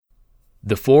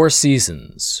The Four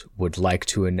Seasons would like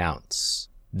to announce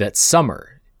that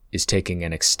summer is taking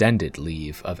an extended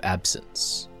leave of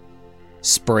absence.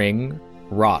 Spring,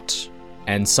 rot,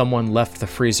 and someone left the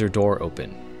freezer door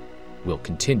open will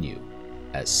continue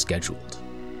as scheduled.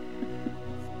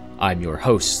 I'm your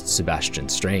host, Sebastian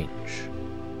Strange,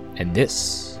 and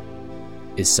this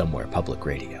is Somewhere Public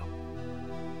Radio.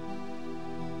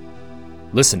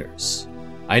 Listeners,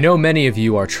 I know many of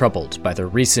you are troubled by the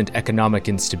recent economic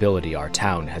instability our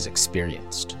town has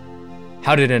experienced.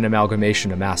 How did an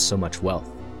amalgamation amass so much wealth?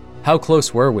 How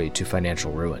close were we to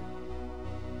financial ruin?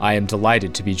 I am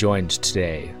delighted to be joined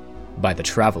today by the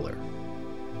Traveler.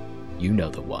 You know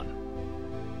the one.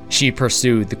 She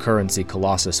pursued the currency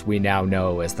colossus we now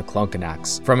know as the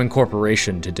Clunkanax from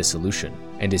incorporation to dissolution,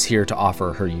 and is here to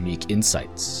offer her unique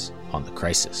insights on the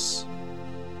crisis.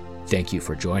 Thank you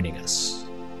for joining us,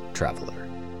 Traveler.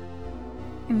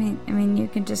 I mean, you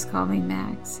can just call me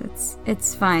Max.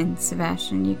 It's fine,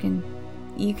 Sebastian.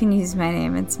 You can use my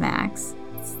name. It's Max.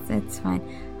 It's fine.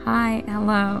 Hi,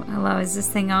 hello. Is this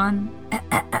thing on?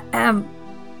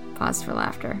 Pause for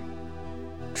laughter.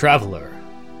 Traveler,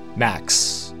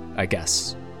 Max, I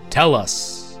guess. Tell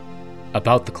us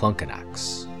about the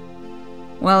Clunkanax.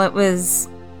 Well, it was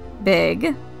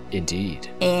big. Indeed.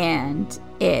 And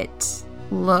it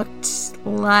looked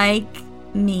like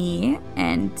me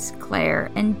and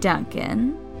Claire and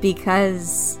Duncan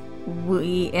because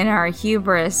we, in our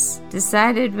hubris,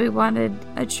 decided we wanted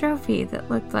a trophy that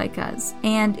looked like us,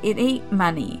 and it ate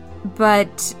money.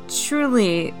 But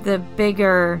truly, the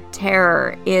bigger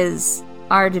terror is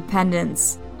our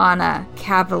dependence on a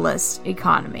capitalist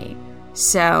economy.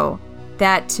 So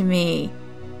that, to me,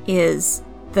 is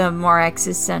the more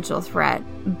existential threat,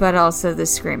 but also the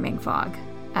screaming fog,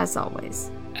 as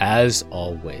always. As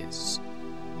always.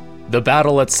 The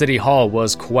battle at City Hall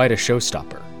was quite a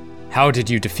showstopper. How did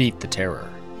you defeat the terror?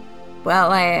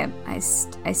 Well, I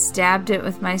stabbed it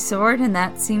with my sword, and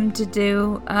that seemed to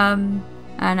do, I don't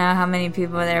know how many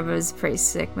people were there, but it was a pretty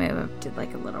sick move. I did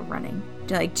like a little running.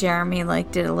 Jeremy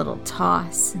did a little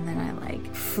toss, and then I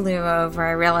flew over.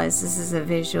 I realized this is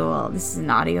an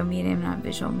audio medium, not a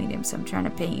visual medium, so I'm trying to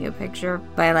paint you a picture.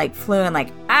 But I flew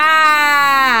and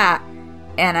ah!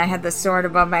 And I had the sword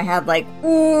above my head,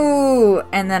 ooh!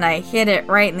 And then I hit it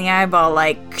right in the eyeball,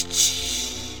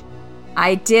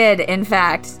 I did, in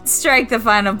fact, strike the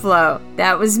final blow.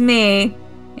 That was me.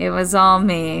 It was all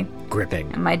me.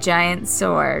 Gripping. And my giant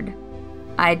sword.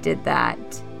 I did that.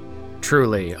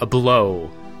 Truly a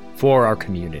blow for our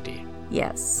community.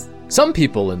 Yes. Some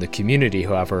people in the community,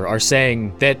 however, are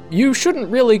saying that you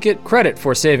shouldn't really get credit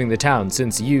for saving the town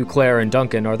since you, Claire, and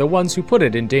Duncan are the ones who put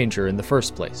it in danger in the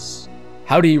first place.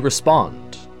 How do you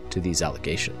respond to these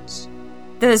allegations?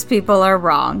 Those people are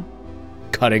wrong.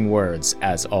 Cutting words,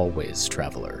 as always,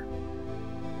 Traveler.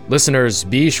 Listeners,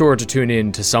 be sure to tune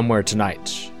in to Somewhere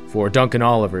tonight for Duncan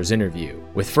Oliver's interview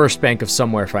with First Bank of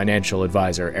Somewhere financial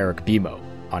advisor Eric Bimo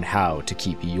on how to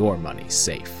keep your money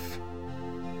safe.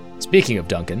 Speaking of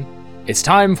Duncan, it's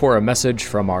time for a message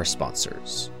from our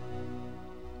sponsors.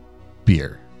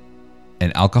 Beer.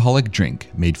 An alcoholic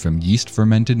drink made from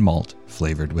yeast-fermented malt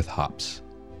flavored with hops.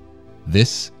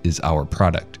 This is our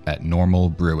product at Normal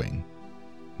Brewing.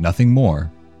 Nothing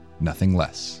more, nothing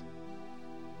less.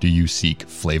 Do you seek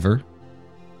flavor?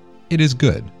 It is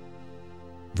good.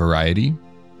 Variety?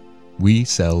 We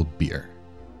sell beer.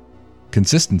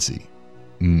 Consistency?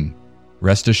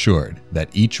 Rest assured that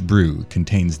each brew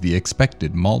contains the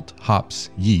expected malt,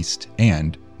 hops, yeast,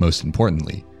 and, most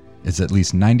importantly, is at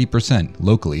least 90%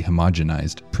 locally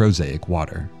homogenized prosaic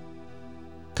water.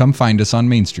 Come find us on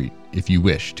Main Street if you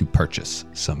wish to purchase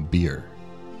some beer.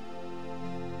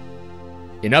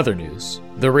 In other news,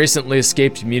 the recently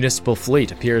escaped municipal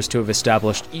fleet appears to have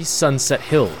established East Sunset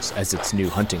Hills as its new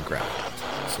hunting ground.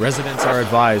 Residents are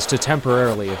advised to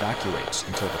temporarily evacuate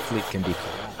until the fleet can be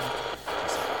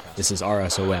corralled. This is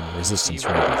RSOM Resistance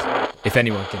Radio. If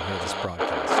anyone can hear this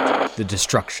broadcast, the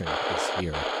destruction is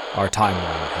here. Our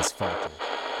timeline has faltered.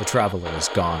 The Traveler is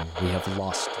gone. We have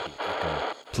lost the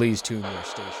echo. Please tune your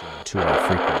station to our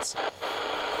frequency.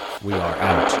 We are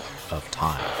out of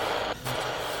time.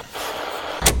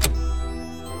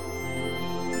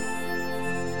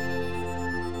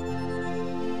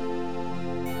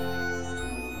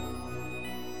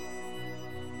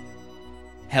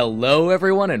 Hello,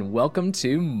 everyone, and welcome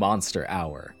to Monster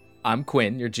Hour. I'm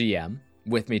Quinn, your GM.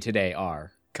 With me today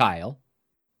are Kyle.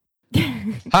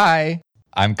 Hi,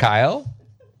 I'm Kyle.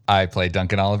 I play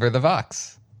Duncan Oliver the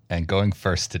Vox. And going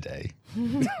first today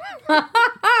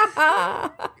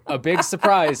A big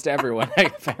surprise to everyone,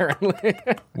 apparently.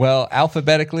 Well,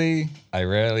 alphabetically, I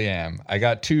rarely am. I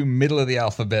got 2 middle of the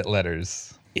alphabet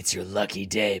letters. It's your lucky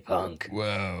day, punk.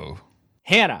 Whoa.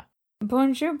 Hannah.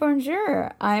 Bonjour,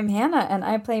 bonjour. I'm Hannah, and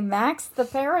I play Max the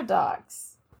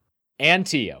Paradox. And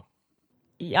Tio.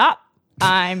 Yup,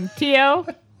 I'm Tio.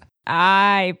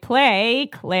 I play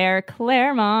Claire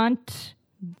Claremont,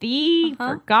 the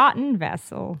Forgotten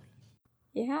Vessel.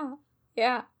 Yeah.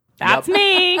 That's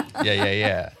me.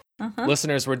 Yeah.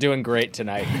 Listeners, we're doing great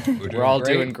tonight. We're all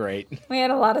doing great. We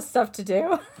had a lot of stuff to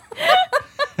do.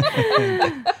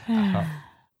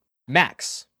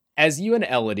 Max, as you and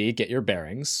Elodie get your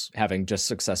bearings, having just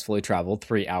successfully traveled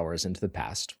 3 hours into the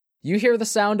past, you hear the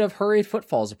sound of hurried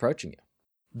footfalls approaching you.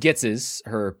 Gitzes,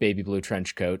 her baby blue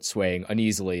trench coat swaying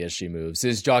uneasily as she moves,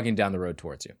 is jogging down the road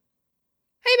towards you.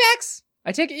 Hey, Max!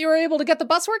 I take it you were able to get the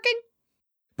bus working?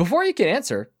 Before you can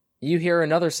answer, you hear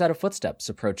another set of footsteps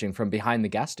approaching from behind the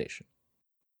gas station.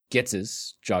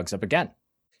 Gitzes jogs up again.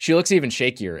 She looks even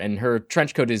shakier, and her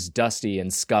trench coat is dusty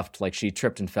and scuffed like she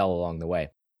tripped and fell along the way.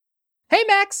 Hey,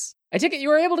 Max! I take it you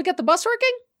were able to get the bus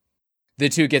working? The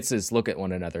two Gitzes look at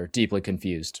one another, deeply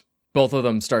confused. Both of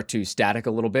them start to static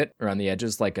a little bit around the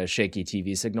edges like a shaky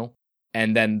TV signal.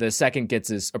 And then the second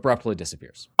Gitzes abruptly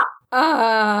disappears.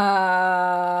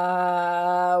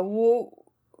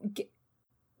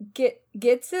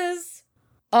 Gitzes?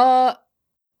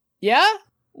 Yeah?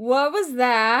 What was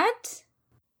that?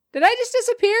 Did I just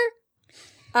disappear?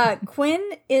 Quinn,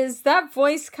 is that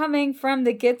voice coming from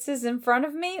the Gitzes in front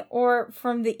of me or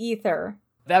from the ether?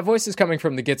 That voice is coming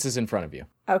from the Gitzes in front of you.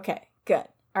 Okay, good.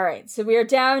 All right, so we are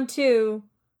down to...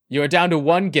 You are down to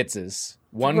 1 Gitzes.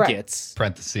 1 Right. Gitz.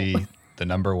 Parenthesis, the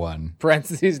number 1.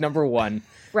 Parentheses number 1.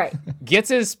 Right.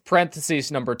 Gitzes parentheses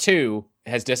number 2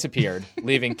 has disappeared,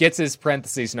 leaving Gitzes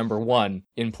parentheses number 1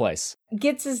 in place.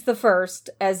 Gitz is the first,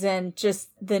 as in just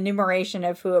the numeration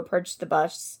of who approached the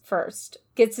bus first.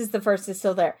 Gitz is the first is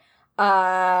still there.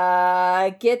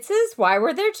 Gitzes, why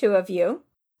were there 2 of you?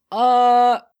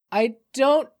 I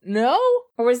don't know.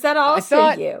 Or was that also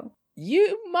thought- you?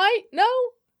 You might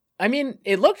know. I mean,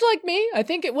 it looked like me. I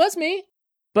think it was me.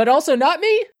 But also not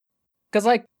me. Because,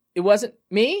 it wasn't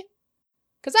me.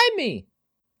 Because I'm me.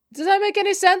 Does that make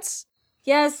any sense?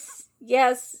 Yes,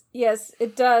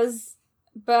 it does.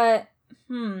 But,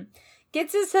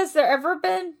 Gitzes, has there ever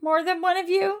been more than one of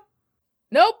you?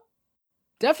 Nope.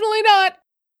 Definitely not.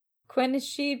 Quinn, is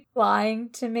she lying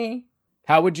to me?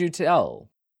 How would you tell?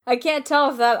 I can't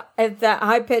tell if that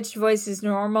high-pitched voice is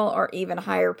normal or even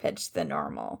higher-pitched than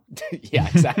normal. Yeah,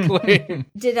 exactly.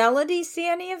 Did Elodie see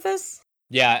any of this?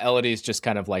 Yeah, Elodie's just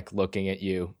kind of looking at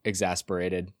you,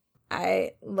 exasperated.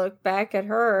 I look back at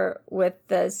her with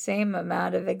the same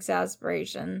amount of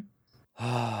exasperation.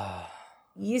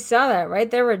 You saw that, right?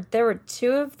 There were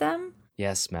 2 of them?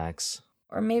 Yes, Max.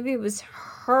 Or maybe it was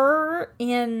her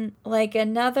in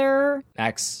another...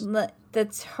 Max.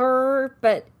 That's her,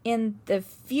 but in the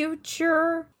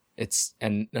future? It's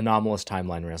an anomalous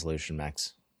timeline resolution,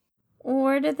 Max.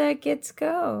 Where did that Gitz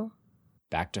go?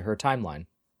 Back to her timeline.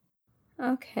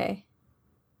 Okay.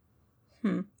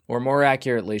 Or more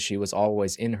accurately, she was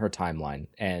always in her timeline,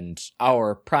 and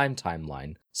our prime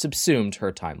timeline subsumed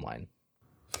her timeline.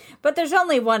 But there's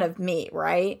only one of me,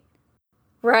 right?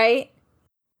 Right?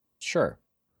 Sure.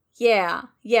 Yeah,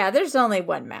 there's only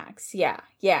one Max. Yeah,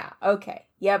 okay.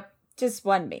 Yep, just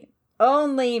one me.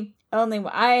 Only one.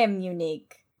 I am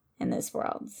unique in this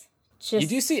world. You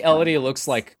do see Elodie looks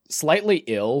slightly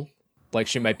ill, like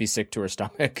she might be sick to her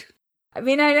stomach. I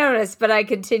mean, I noticed, but I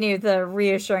continue the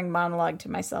reassuring monologue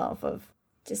to myself of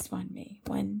just one me,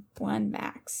 one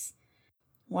Max.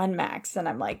 One Max, and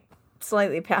I'm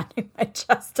slightly pounding my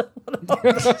chest a little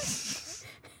bit.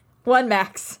 One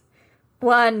Max.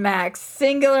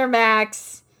 Singular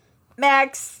Max.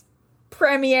 Max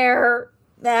Premiere.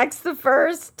 Max the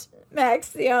first. Max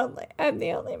the only. I'm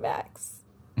the only Max.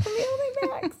 I'm the only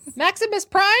Max. Maximus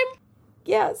Prime?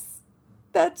 Yes.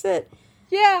 That's it.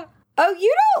 Yeah. Oh,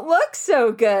 you don't look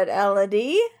so good,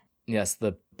 Elodie. Yes,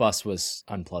 the bus was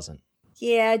unpleasant.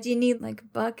 Yeah, do you need a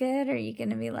bucket? Or are you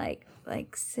gonna be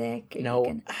sick?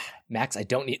 No, Max, I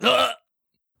don't need...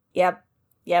 Yep,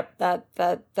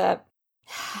 that.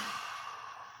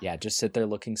 Yeah, just sit there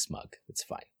looking smug. It's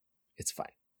fine.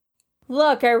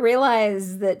 Look, I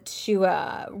realize that to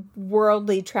a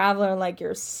worldly traveler like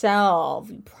yourself,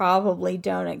 you probably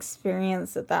don't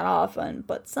experience it that often,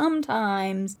 but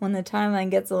sometimes when the timeline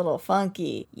gets a little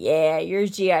funky, yeah, your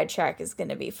GI tract is going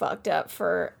to be fucked up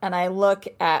and I look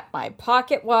at my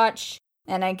pocket watch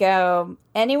and I go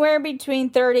anywhere between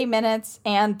 30 minutes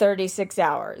and 36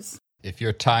 hours. If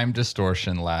your time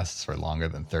distortion lasts for longer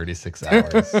than 36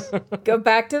 hours. Go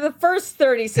back to the first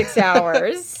 36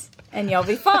 hours and you'll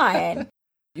be fine.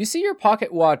 You see your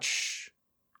pocket watch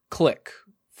click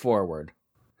forward.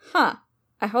 Huh.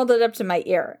 I hold it up to my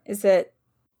ear. Is it...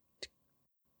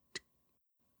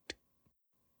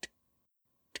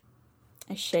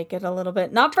 I shake it a little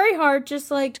bit. Not very hard,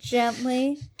 just like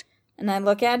gently. And I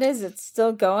look at it. Is it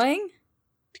still going?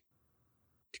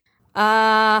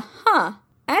 Huh.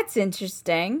 That's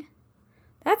interesting.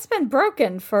 That's been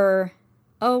broken for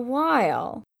a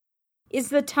while. Is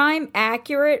the time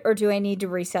accurate, or do I need to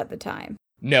reset the time?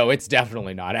 No, it's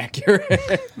definitely not accurate.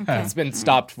 It's been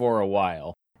stopped for a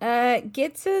while.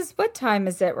 Gitzes, what time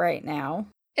is it right now?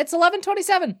 It's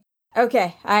 11:27.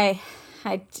 Okay, I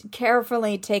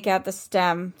carefully take out the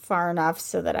stem far enough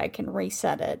so that I can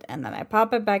reset it, and then I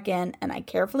pop it back in, and I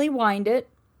carefully wind it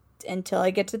until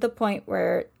I get to the point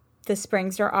where the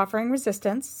springs are offering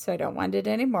resistance, so I don't wind it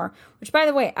anymore. Which, by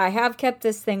the way, I have kept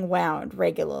this thing wound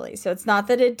regularly, so it's not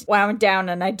that it wound down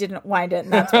and I didn't wind it,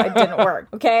 and that's why it didn't work.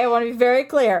 Okay, I want to be very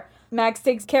clear. Max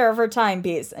takes care of her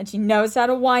timepiece, and she knows how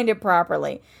to wind it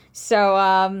properly.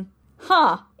 So,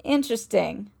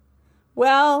 interesting.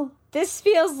 Well, this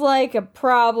feels like a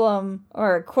problem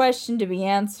or a question to be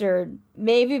answered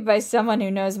maybe by someone who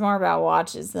knows more about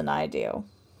watches than I do.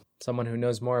 Someone who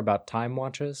knows more about time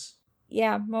watches?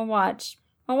 Yeah, my watch.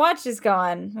 My watch is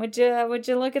gone. Would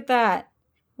you look at that?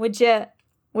 Would you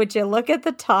look at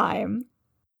the time?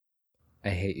 I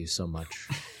hate you so much.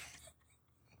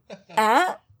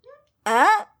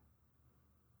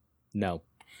 No.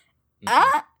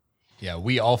 Yeah,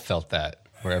 we all felt that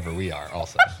wherever we are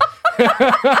also.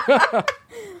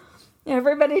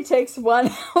 Everybody takes one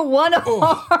arm.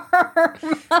 Oh,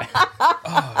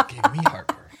 it gave me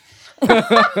heartburn.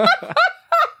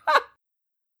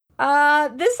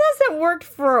 This hasn't worked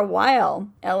for a while,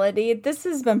 Elodie. This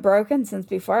has been broken since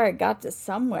before I got to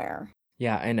somewhere.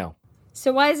 Yeah, I know.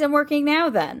 So why is it working now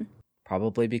then?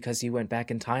 Probably because you went back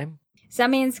in time? Does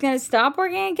that mean it's going to stop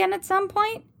working again at some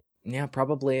point? Yeah,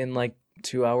 probably in like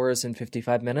 2 hours and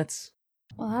 55 minutes.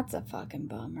 Well, that's a fucking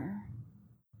bummer.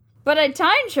 But I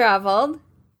time traveled.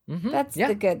 Mm-hmm. That's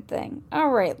the good thing.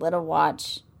 All right, little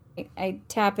watch. I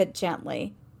tap it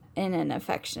gently in an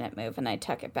affectionate move, and I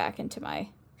tuck it back into my...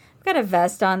 I've got a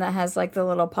vest on that has like the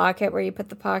little pocket where you put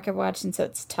the pocket watch, and so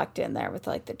it's tucked in there with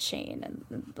like the chain and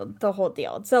the whole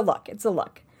deal. It's a look. It's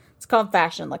called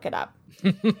fashion. Look it up.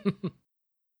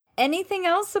 Anything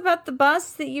else about the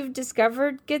bus that you've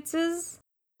discovered, Gitzes?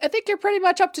 I think you're pretty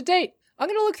much up to date. I'm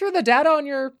going to look through the data on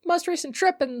your most recent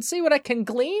trip and see what I can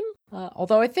glean.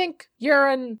 Although I think your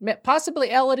and possibly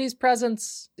Elodie's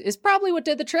presence is probably what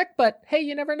did the trick, but hey,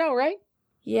 you never know, right?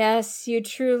 Yes, you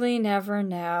truly never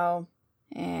know.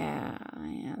 Yeah,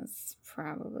 it's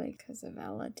probably because of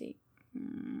Elodie.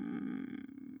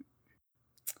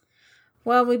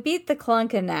 Well, we beat the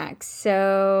Clunkanax,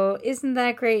 so isn't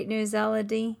that great news,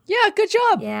 Elodie? Yeah, good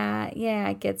job. Yeah,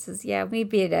 it gets us. Yeah, we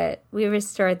beat it. We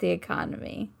restored the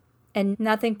economy. And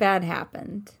nothing bad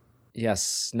happened.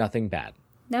 Yes, nothing bad.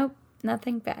 Nope,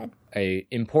 nothing bad. A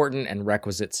important and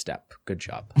requisite step. Good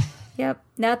job. Yep,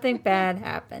 nothing bad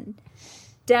happened.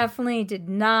 Definitely did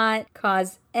not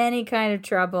cause any kind of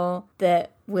trouble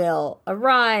that will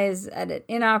arise at an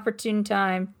inopportune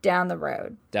time down the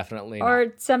road. Definitely not.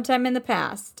 Or sometime in the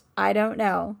past. I don't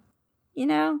know. You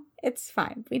know, it's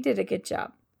fine. We did a good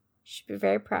job. You should be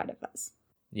very proud of us.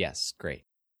 Yes, great.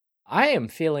 I am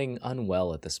feeling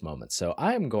unwell at this moment, so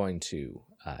I am going to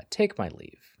take my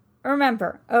leave.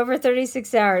 Remember, over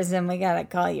 36 hours and we gotta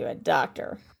call you a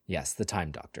doctor. Yes, the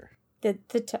time doctor.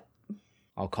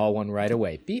 I'll call one right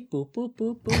away. Beep, boop, boop,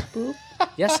 boop, boop, boop.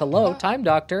 Yes, hello, time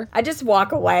doctor. I just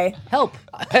walk away. Help,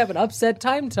 I have an upset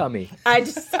time tummy. I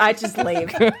just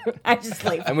leave. I just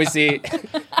leave. And we see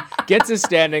Gitz is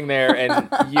standing there,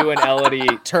 and you and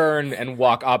Elodie turn and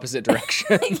walk opposite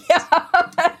directions.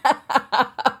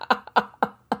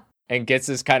 And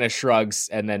Gitz kind of shrugs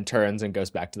and then turns and goes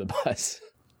back to the bus.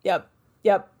 Yep.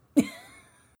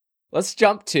 Let's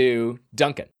jump to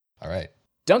Duncan. All right.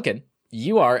 Duncan,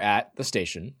 you are at the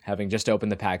station, having just opened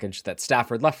the package that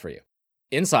Stafford left for you.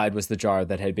 Inside was the jar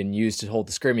that had been used to hold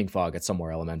the screaming fog at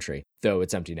Somewhere Elementary, though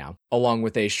it's empty now, along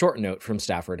with a short note from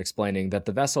Stafford explaining that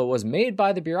the vessel was made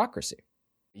by the bureaucracy.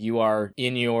 You are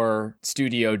in your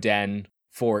studio den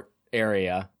fort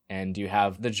area, and you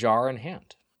have the jar in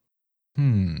hand.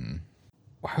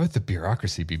 Why would the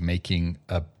bureaucracy be making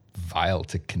a vial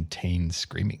to contain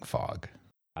screaming fog?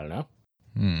 I don't know.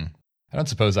 I don't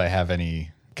suppose I have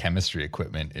any chemistry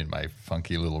equipment in my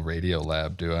funky little radio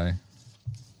lab, do I?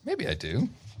 Maybe I do.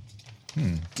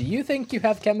 Do you think you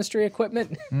have chemistry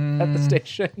equipment at the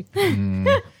station?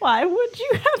 Why would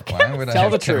you have Why would I Tell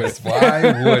have the truth.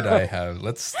 Why would I have?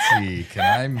 Let's see.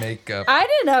 Can I make up? I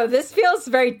don't know. This feels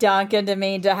very Duncan to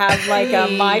me to have like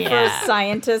a My First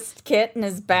Scientist kit in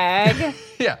his bag.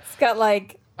 Yeah. It's got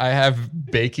like... I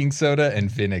have baking soda and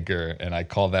vinegar, and I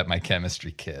call that my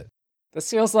chemistry kit. This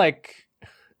feels like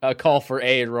a call for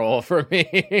aid role for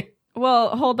me. Well,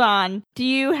 hold on. Do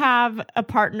you have a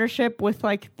partnership with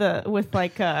a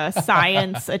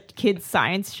kids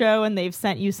science show, and they've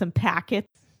sent you some packets?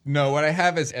 No, what I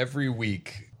have is every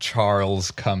week Charles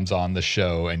comes on the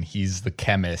show, and he's the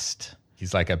chemist.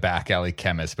 He's like a back alley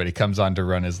chemist, but he comes on to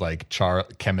run his like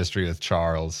chemistry with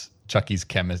Charles. Chucky's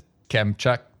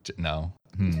Chemchuck? No.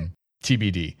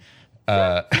 TBD.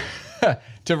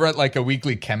 To run like a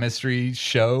weekly chemistry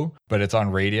show, but it's on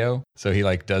radio. So he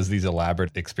like does these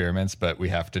elaborate experiments, but we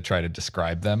have to try to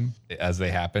describe them as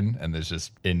they happen. And there's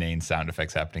just inane sound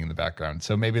effects happening in the background.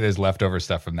 So maybe there's leftover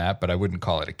stuff from that, but I wouldn't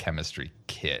call it a chemistry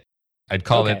kit. I'd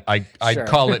call it, I'd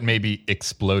call it maybe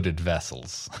exploded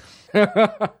vessels.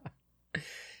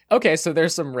 Okay, so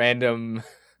there's some random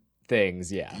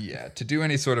things, yeah. Yeah, to do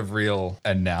any sort of real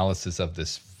analysis of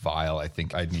this file, I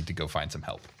think I'd need to go find some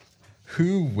help.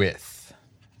 Who with?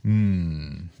 I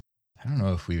don't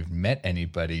know if we've met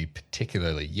anybody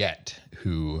particularly yet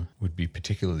who would be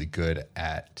particularly good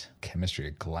at chemistry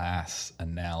or glass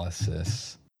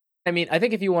analysis. I mean, I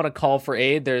think if you want to call for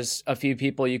aid, there's a few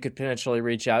people you could potentially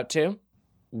reach out to.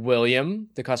 William,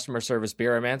 the customer service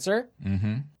bureaumancer.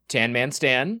 Tan Man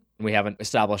Stan. We haven't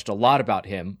established a lot about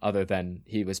him other than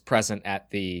he was present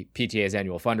at the PTA's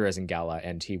annual fundraising gala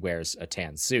and he wears a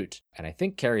tan suit and I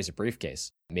think carries a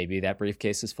briefcase. Maybe that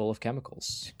briefcase is full of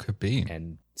chemicals. Could be.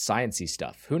 And sciencey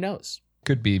stuff. Who knows?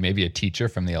 Could be maybe a teacher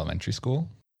from the elementary school.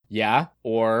 Yeah,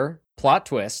 or plot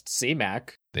twist,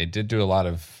 C-Mac. They did do a lot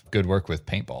of good work with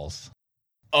paintballs.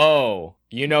 Oh,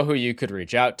 you know who you could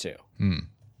reach out to.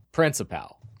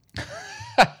 Principal.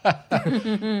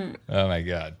 Oh my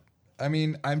God. I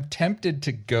mean, I'm tempted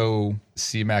to go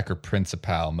C-Mac or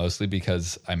Principal, mostly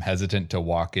because I'm hesitant to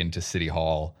walk into City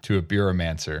Hall to a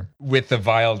bureaumancer with the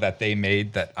vial that they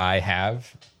made that I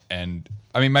have. And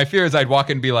I mean, my fear is I'd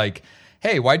walk in and be like,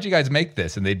 hey, why'd you guys make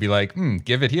this? And they'd be like,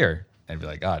 give it here. And I'd be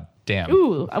like, ah, damn.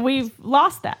 Ooh, we've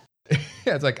lost that.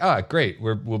 Yeah, it's like, great.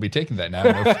 We'll be taking that now.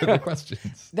 No further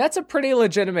questions. That's a pretty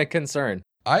legitimate concern.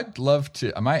 I'd love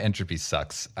to. My entropy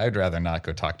sucks. I'd rather not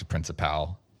go talk to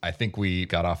Principal. I think we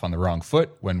got off on the wrong foot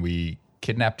when we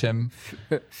kidnapped him.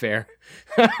 Fair.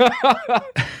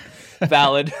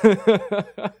 Valid.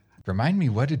 Remind me,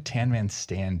 what did Tan Man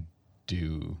Stan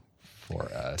do for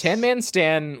us? Tan Man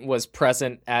Stan was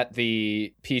present at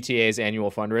the PTA's annual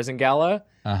fundraising gala.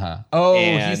 Oh,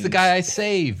 he's the guy I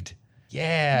saved.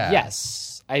 Yeah.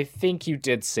 Yes. I think you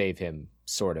did save him,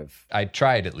 sort of. I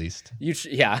tried, at least.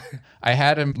 Yeah. I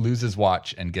had him lose his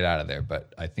watch and get out of there,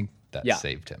 but I think that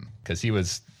saved him because he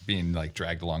was being like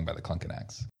dragged along by the clunking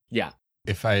axe. Yeah.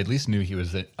 If I at least knew he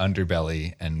was an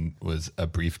underbelly and was a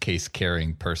briefcase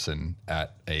carrying person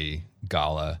at a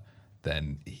gala,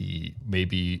 then he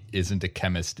maybe isn't a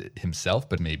chemist himself,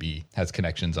 but maybe has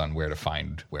connections on where to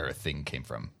find where a thing came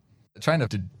from. Trying to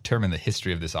determine the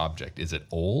history of this object. Is it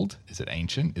old? Is it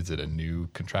ancient? Is it a new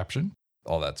contraption?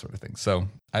 All that sort of thing. So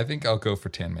I think I'll go for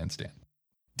Tan Man Stan.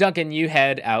 Duncan, you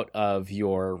head out of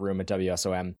your room at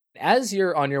WSOM. As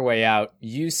you're on your way out,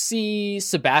 you see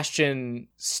Sebastian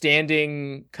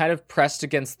standing kind of pressed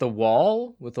against the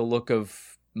wall with a look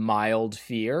of mild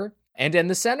fear. And in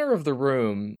the center of the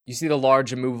room, you see the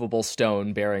large immovable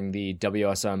stone bearing the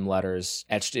WSM letters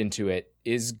etched into it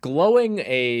is glowing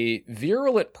a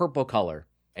virulent purple color,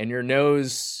 and your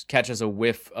nose catches a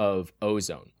whiff of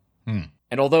ozone.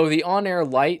 And although the on-air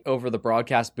light over the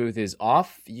broadcast booth is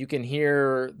off, you can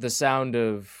hear the sound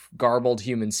of garbled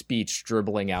human speech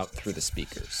dribbling out through the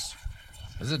speakers.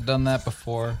 Has it done that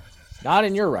before? Not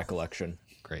in your recollection.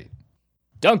 Great.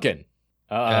 Duncan.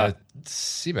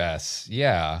 Seabass,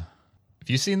 yeah. Have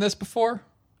you seen this before?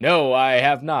 No, I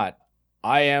have not.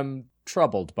 I am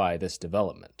troubled by this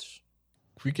development.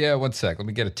 Yeah, one sec. Let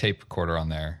me get a tape recorder on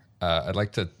there. I'd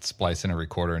like to splice in a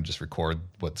recorder and just record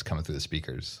what's coming through the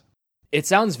speakers. It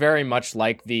sounds very much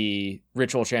like the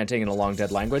ritual chanting in a long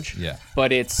dead language. Yeah.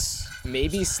 But it's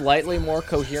maybe slightly more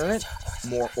coherent,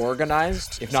 more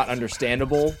organized, if not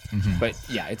understandable. But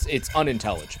yeah, it's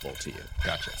unintelligible to you.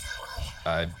 Gotcha.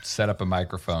 I set up a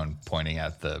microphone pointing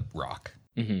at the rock.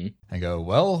 I go,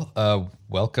 well,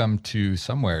 welcome to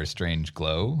Somewhere, Strange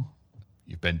Glow.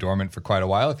 You've been dormant for quite a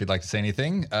while. If you'd like to say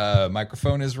anything,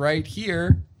 microphone is right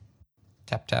here.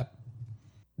 Tap, tap.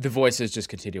 The voices just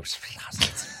continue.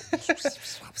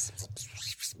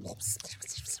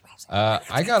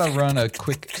 I gotta run a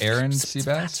quick errand,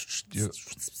 Seabass. Do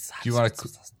you want to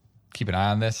keep an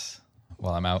eye on this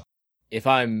while I'm out? If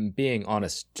I'm being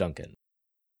honest, Duncan,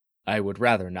 I would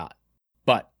rather not.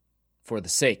 But for the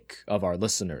sake of our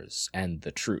listeners and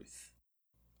the truth,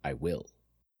 I will.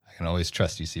 I can always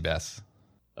trust you, Seabass.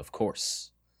 Of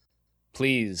course.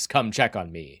 Please come check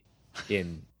on me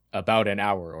in about an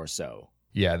hour or so.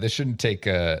 Yeah, this shouldn't take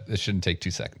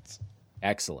 2 seconds.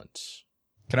 Excellent.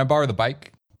 Can I borrow the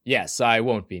bike? Yes, I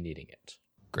won't be needing it.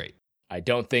 Great. I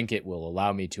don't think it will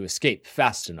allow me to escape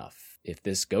fast enough if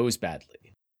this goes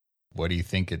badly. What do you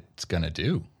think it's gonna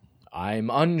do? I'm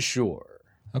unsure.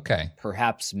 Okay.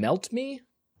 Perhaps melt me?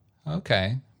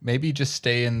 Okay. Maybe just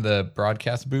stay in the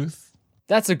broadcast booth?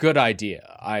 That's a good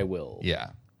idea. I will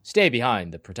stay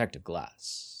behind the protective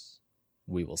glass.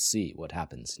 We will see what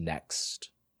happens next.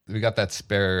 We got that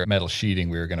spare metal sheeting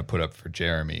we were going to put up for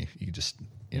Jeremy. You could just,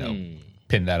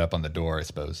 pin that up on the door, I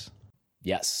suppose.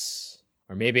 Yes.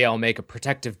 Or maybe I'll make a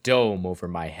protective dome over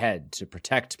my head to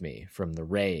protect me from the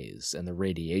rays and the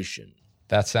radiation.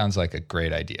 That sounds like a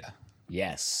great idea.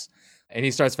 Yes. And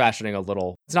he starts fashioning a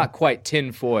little, it's not quite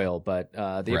tin foil, but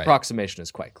the approximation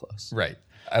is quite close. Right.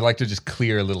 I'd like to just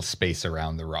clear a little space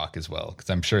around the rock as well, because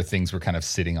I'm sure things were kind of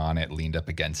sitting on it, leaned up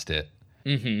against it.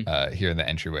 Here in the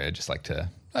entryway, I'd just like to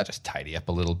just tidy up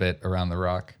a little bit around the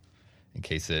rock in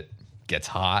case it gets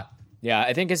hot. Yeah,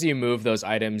 I think as you move those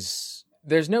items,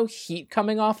 there's no heat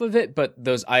coming off of it, but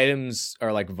those items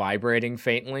are like vibrating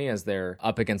faintly as they're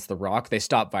up against the rock. They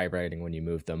stop vibrating when you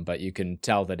move them, but you can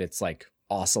tell that it's like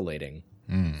oscillating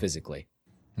physically.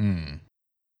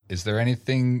 Is there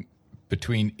anything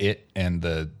between it and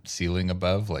the ceiling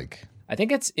above? Like, I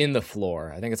think it's in the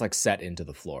floor. I think it's like set into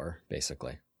the floor,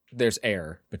 basically. There's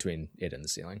air between it and the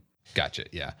ceiling. Gotcha,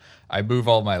 yeah. I move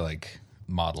all my, like,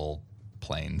 model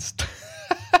planes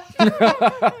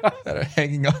that are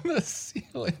hanging on the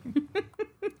ceiling.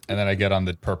 And then I get on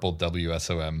the purple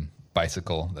WSOM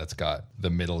bicycle that's got the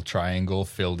middle triangle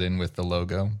filled in with the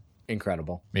logo.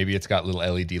 Incredible. Maybe it's got little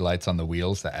LED lights on the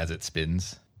wheels that as it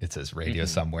spins, it says radio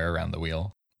somewhere around the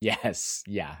wheel. Yes,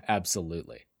 yeah,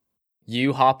 absolutely.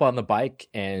 You hop on the bike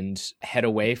and head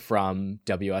away from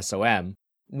WSOM.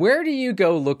 Where do you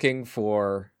go looking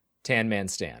for Tan Man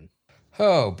Stan?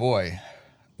 Oh, boy.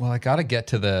 Well, I got to get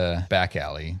to the back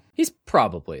alley. He's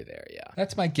probably there, yeah.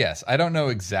 That's my guess. I don't know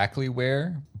exactly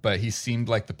where, but he seemed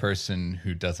like the person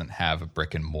who doesn't have a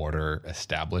brick and mortar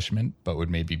establishment, but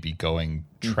would maybe be going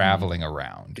traveling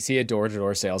around. Is he a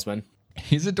door-to-door salesman?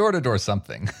 He's a door-to-door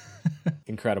something.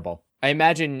 Incredible. I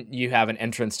imagine you have an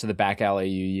entrance to the back alley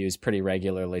you use pretty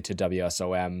regularly to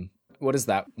WSOM. What does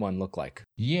that one look like?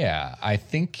 Yeah, I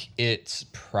think it's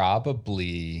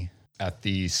probably at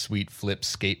the Sweet Flip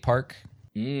skate park.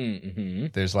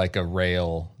 There's like a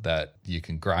rail that you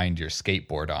can grind your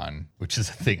skateboard on, which is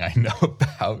a thing I know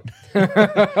about.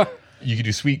 You can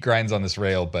do sweet grinds on this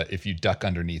rail, but if you duck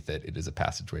underneath it, it is a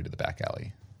passageway to the back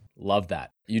alley. Love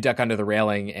that. You duck under the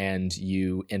railing and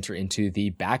you enter into the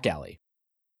back alley.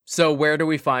 So where do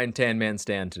we find Tan Man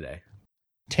Stan today?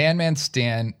 Tan Man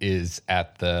Stan is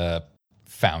at the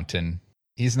fountain.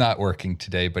 He's not working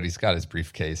today, but he's got his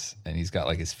briefcase and he's got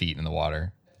like his feet in the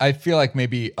water. I feel like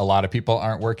maybe a lot of people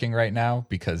aren't working right now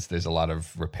because there's a lot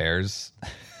of repairs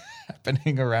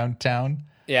happening around town.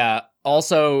 Yeah.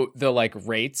 Also, the like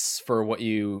rates for what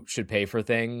you should pay for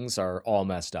things are all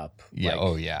messed up. Yeah.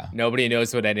 Like, nobody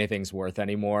knows what anything's worth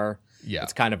anymore. Yeah.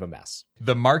 It's kind of a mess.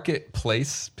 The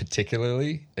marketplace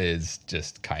particularly is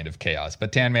just kind of chaos.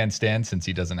 But Tan Man Stan, since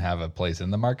he doesn't have a place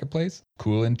in the marketplace,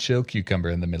 cool and chill cucumber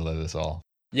in the middle of this all.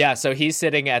 Yeah, so he's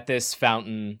sitting at this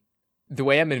fountain. The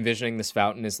way I'm envisioning this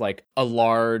fountain is like a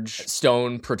large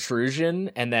stone protrusion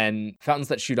and then fountains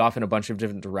that shoot off in a bunch of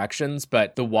different directions,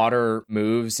 but the water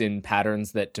moves in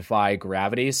patterns that defy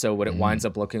gravity. So what it winds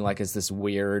up looking like is this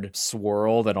weird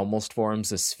swirl that almost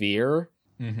forms a sphere.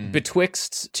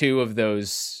 Betwixt two of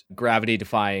those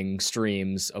gravity-defying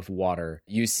streams of water,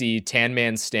 you see Tan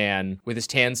Man Stan with his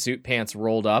tan suit pants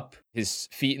rolled up, his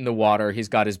feet in the water. He's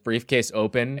got his briefcase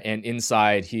open, and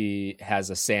inside he has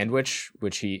a sandwich,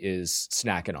 which he is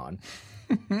snacking on.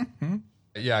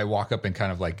 Yeah, I walk up and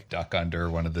kind of like duck under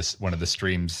one of the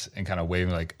streams and kind of wave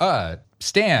like,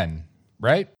 Stan,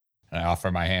 right? And I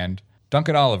offer my hand.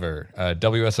 Duncan Oliver,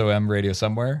 WSOM radio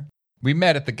somewhere. We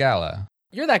met at the gala.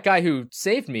 You're that guy who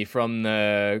saved me from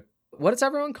the, what is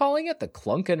everyone calling it? The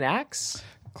Clunkanax?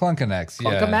 Clunkanax,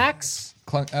 yeah. Clunkamax?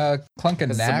 Clunkanax.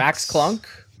 It's a Max Clunk?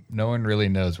 No one really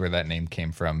knows where that name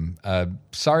came from.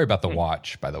 Sorry about the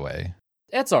watch, by the way.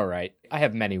 It's all right. I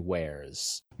have many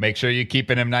wares. Make sure you're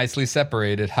keeping him nicely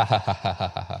separated. Ha ha ha ha ha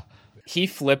ha. He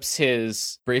flips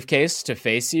his briefcase to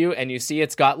face you, and you see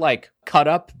it's got like cut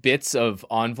up bits of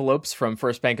envelopes from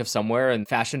First Bank of Somewhere and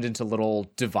fashioned into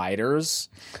little dividers.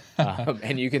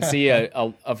 And you can see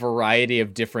a variety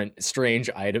of different strange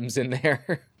items in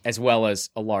there, as well as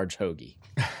a large hoagie.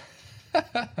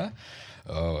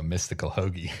 Oh, a mystical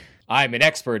hoagie. I'm an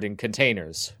expert in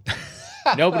containers.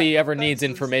 Nobody ever needs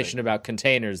information about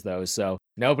containers, though, so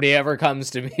nobody ever comes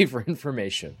to me for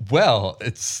information. Well,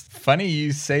 it's funny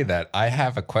you say that. I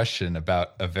have a question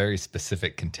about a very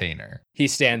specific container. He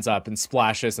stands up and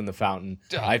splashes in the fountain.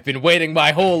 I've been waiting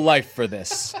my whole life for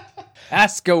this.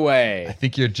 Ask away. I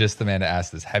think you're just the man to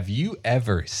ask this. Have you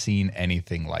ever seen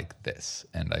anything like this?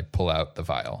 And I pull out the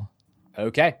vial.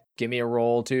 Okay, give me a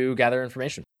roll to gather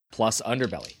information. Plus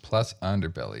underbelly. Plus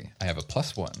underbelly. I have a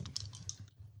 +1.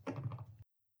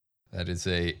 That is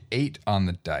a 8 on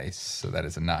the dice, so that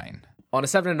is a 9. On a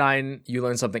 7 and 9, you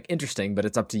learn something interesting, but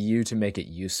it's up to you to make it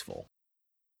useful.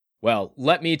 Well,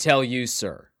 let me tell you,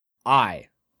 sir, I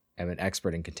am an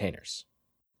expert in containers.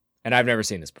 And I've never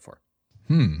seen this before.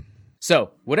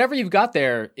 So, whatever you've got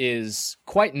there is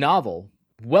quite novel,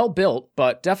 well built,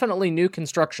 but definitely new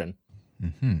construction.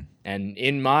 And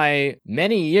in my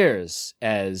many years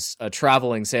as a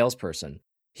traveling salesperson,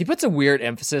 he puts a weird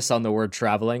emphasis on the word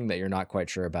traveling that you're not quite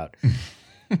sure about.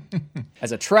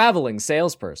 As a traveling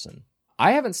salesperson,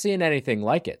 I haven't seen anything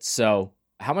like it. So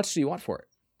how much do you want for it?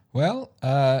 Well,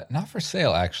 not for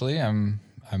sale, actually. I'm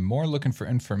more looking for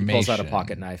information. He pulls out a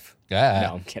pocket knife. Yeah.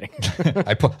 No, I'm kidding.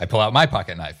 I pull out my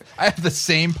pocket knife. I have the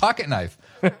same pocket knife.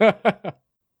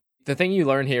 The thing you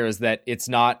learn here is that it's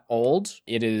not old.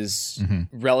 It is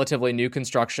relatively new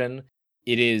construction.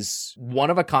 It is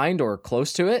one of a kind or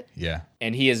close to it. Yeah.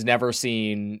 And he has never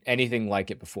seen anything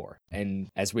like it before. And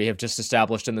as we have just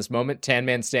established in this moment, Tan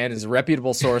Man Stan is a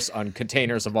reputable source on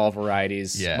containers of all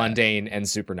varieties, mundane and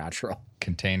supernatural.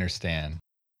 Container Stan.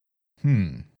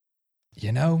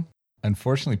 You know,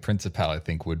 unfortunately, Principal, I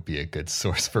think, would be a good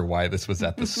source for why this was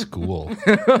at the school.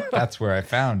 That's where I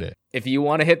found it. If you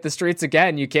want to hit the streets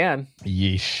again, you can.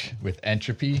 Yeesh. With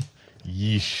entropy?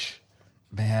 Yeesh.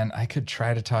 Man, I could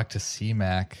try to talk to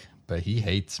C-Mac, but he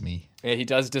hates me. Yeah, he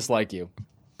does dislike you.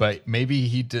 But maybe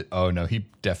he did. Oh, no, he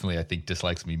definitely, I think,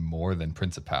 dislikes me more than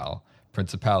Principal.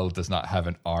 Principal does not have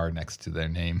an R next to their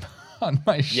name on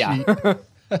my sheet.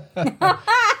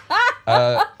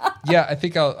 Yeah, I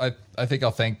think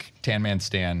I'll thank Tan Man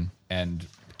Stan. And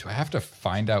do I have to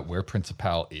find out where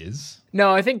Principal is?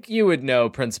 No, I think you would know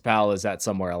Principal is at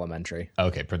somewhere elementary.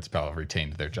 Okay, Principal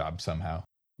retained their job somehow.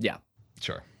 Yeah.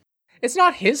 Sure. It's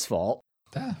not his fault.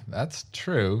 That's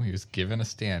true. He was given a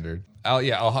standard.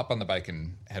 I'll hop on the bike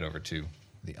and head over to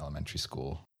the elementary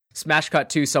school. Smash cut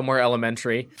to somewhere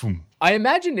elementary. Boom. I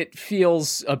imagine it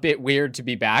feels a bit weird to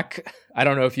be back. I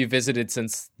don't know if you visited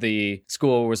since the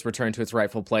school was returned to its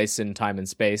rightful place in time and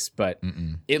space, but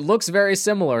it looks very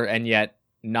similar and yet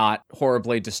not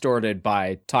horribly distorted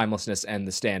by timelessness and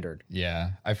the standard.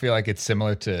 Yeah, I feel like it's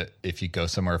similar to if you go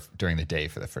somewhere during the day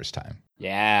for the first time.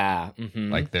 Yeah.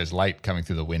 Like there's light coming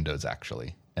through the windows,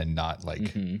 actually, and not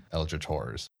like Eldritch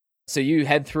Horrors. So you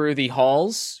head through the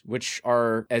halls, which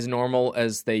are as normal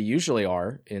as they usually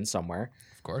are in somewhere.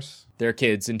 Of course. There are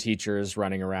kids and teachers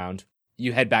running around.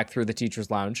 You head back through the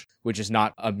teacher's lounge, which is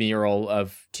not a mural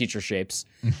of teacher shapes,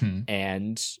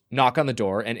 and knock on the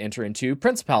door and enter into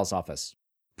Principal's office.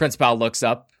 Principal looks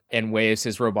up and waves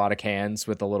his robotic hands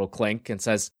with a little clink and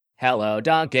says, "Hello,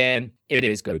 Duncan. It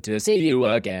is good to see you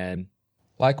again."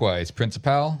 Likewise,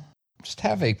 Principal. Just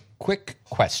have a quick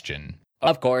question.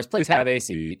 Of course, please have a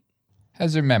seat.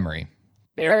 How's your memory?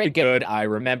 Very good. I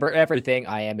remember everything.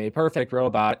 I am a perfect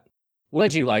robot.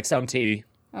 Would you like some tea?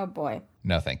 Oh boy.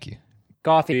 No, thank you.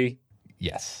 Coffee?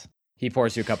 Yes. He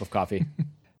pours you a cup of coffee.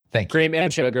 Thank you. Cream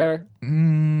and sugar?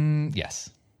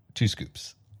 Yes. 2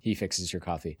 scoops. He fixes your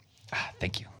coffee.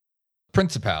 Thank you.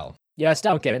 Principal. Yes,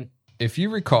 Duncan. If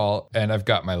you recall, and I've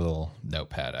got my little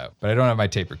notepad out, but I don't have my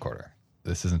tape recorder.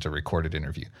 This isn't a recorded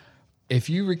interview. If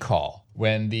you recall,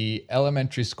 when the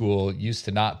elementary school used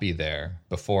to not be there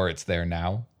before it's there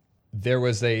now, there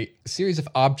was a series of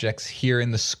objects here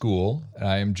in the school. And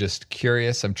I am just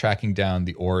curious. I'm tracking down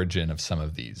the origin of some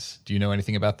of these. Do you know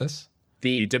anything about this?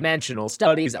 The dimensional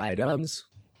studies items.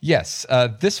 Yes,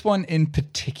 this one in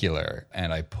particular.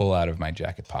 And I pull out of my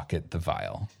jacket pocket the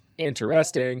vial.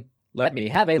 Interesting. Let me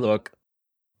have a look.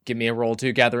 Give me a roll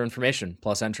to gather information,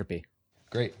 plus entropy.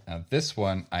 Great. Now this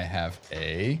one, I have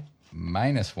a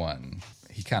 -1.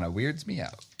 He kind of weirds me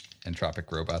out.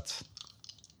 Entropic robots.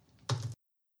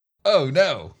 Oh,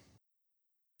 no.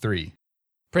 3.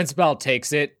 Principal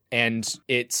takes it, and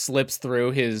it slips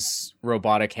through his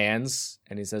robotic hands,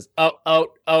 and he says, oh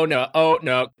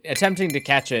no. Attempting to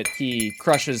catch it, he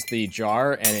crushes the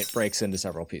jar, and it breaks into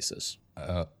several pieces.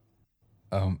 Oh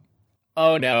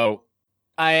no.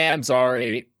 I am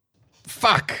sorry.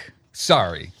 Fuck!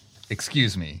 Sorry.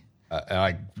 Excuse me. And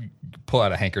I pull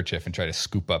out a handkerchief and try to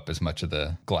scoop up as much of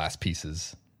the glass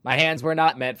pieces. My hands were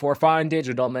not meant for fine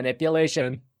digital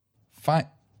manipulation. Fine.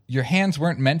 Your hands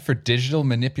weren't meant for digital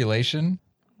manipulation?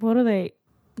 What are they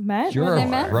meant? You're What are they a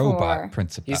meant robot, for?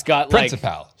 Principal. He's got,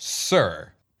 Principal,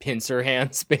 sir. pincer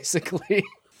hands, basically.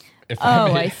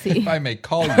 I see. If I may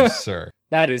call you sir.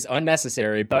 That is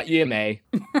unnecessary, but you may.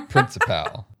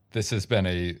 Principal, this has been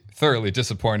a thoroughly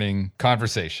disappointing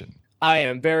conversation. I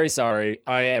am very sorry.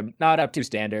 I am not up to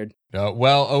standard.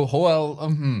 Well,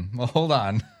 hold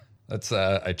on. Let's,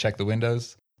 I check the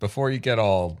windows. Before you get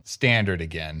all standard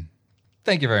again,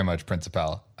 thank you very much,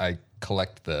 Principal. I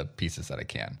collect the pieces that I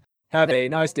can. Have a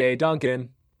nice day, Duncan.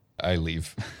 I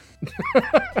leave.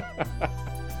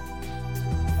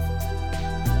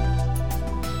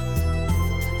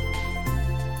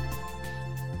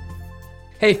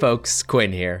 Hey folks,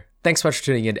 Quinn here. Thanks so much for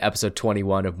tuning in to episode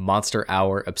 21 of Monster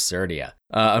Hour Absurdia.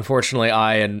 Unfortunately,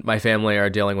 I and my family are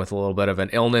dealing with a little bit of an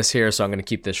illness here, so I'm going to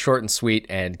keep this short and sweet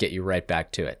and get you right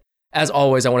back to it. As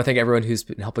always, I want to thank everyone who's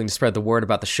been helping to spread the word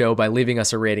about the show by leaving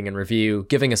us a rating and review,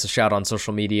 giving us a shout on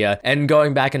social media, and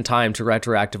going back in time to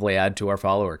retroactively add to our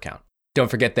follower count. Don't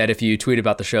forget that if you tweet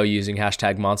about the show using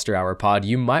hashtag MonsterHourPod,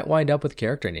 you might wind up with a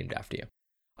character named after you.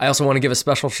 I also want to give a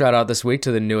special shout out this week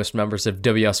to the newest members of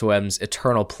WSOM's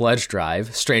Eternal Pledge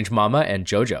Drive, Strange Mama and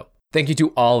JoJo. Thank you to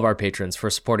all of our patrons for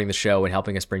supporting the show and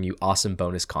helping us bring you awesome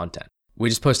bonus content. We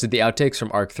just posted the outtakes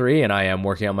from Arc 3, and I am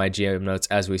working on my GM notes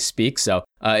as we speak, so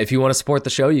if you want to support the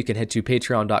show, you can head to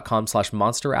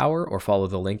patreon.com/monsterhour or follow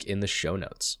the link in the show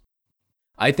notes.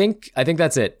 I think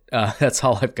that's it. That's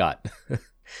all I've got.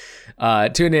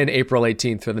 Tune in April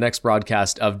 18th for the next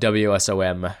broadcast of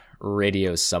WSOM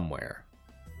Radio Somewhere.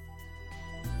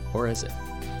 Or is it?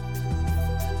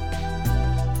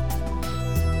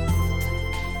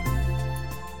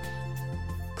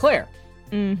 Claire.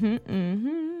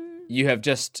 You have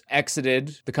just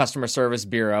exited the customer service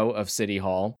bureau of City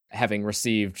Hall, having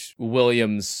received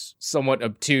William's somewhat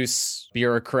obtuse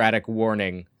bureaucratic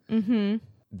warning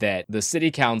that the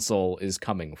city council is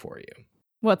coming for you.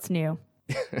 What's new?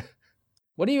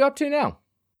 What are you up to now?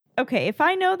 Okay, if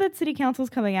I know that city council's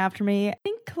coming after me, I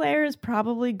think Claire is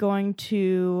probably going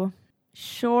to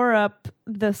shore up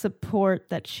the support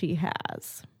that she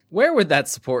has. Where would that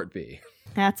support be?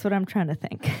 That's what I'm trying to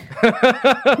think.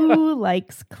 Who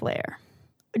likes Claire?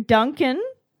 Duncan.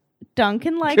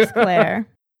 Duncan likes Claire.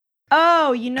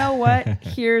 Oh, you know what?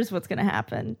 Here's what's going to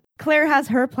happen. Claire has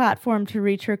her platform to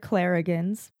reach her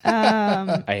Clarigans.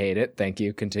 I hate it. Thank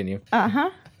you. Continue.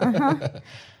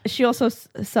 She also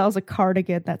sells a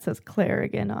cardigan that says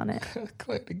Clarigan on it.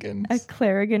 Clarigans. A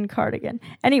Clarigan cardigan.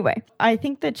 Anyway, I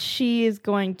think that she is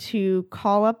going to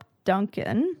call up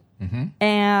Duncan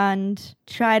and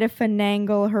try to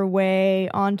finagle her way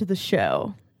onto the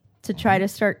show to try to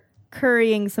start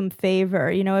currying some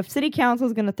favor. You know, if city council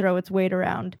is going to throw its weight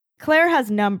around, Claire has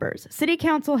numbers. City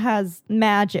council has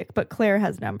magic, but Claire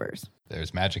has numbers.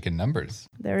 There's magic in numbers.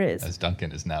 There is. As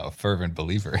Duncan is now a fervent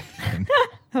believer.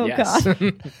 Oh, yes. God.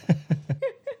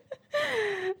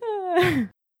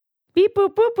 Beep,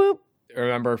 boop, boop, boop.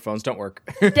 Remember, phones don't work.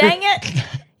 Dang it.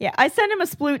 Yeah, I sent him a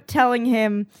sploot telling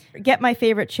him, get my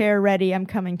favorite chair ready. I'm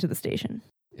coming to the station.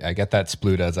 I get that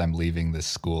sploot as I'm leaving this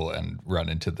school and run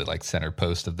into the center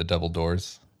post of the double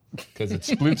doors. Because it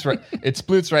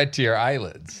sploots right to your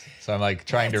eyelids. So I'm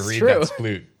trying to read that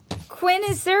sploot. Quinn,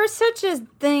 is there such a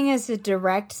thing as a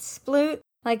direct sploot?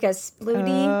 Like a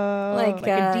splooty? Like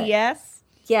a DS?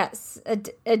 Yes,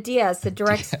 a DS, a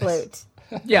direct sploot.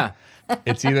 Yeah.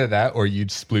 It's either that or you'd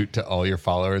sploot to all your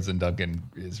followers and Duncan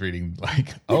is reading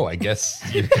oh, I guess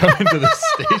you're coming to the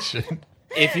station.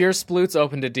 If your sploot's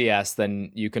open to DS,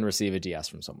 then you can receive a DS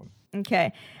from someone.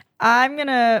 Okay. I'm going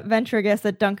to venture a guess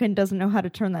that Duncan doesn't know how to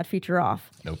turn that feature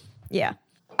off. Nope. Yeah.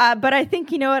 But I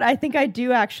think, you know what? I think I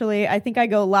do actually. I think I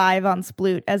go live on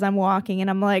Sploot as I'm walking and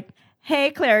I'm like,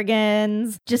 hey,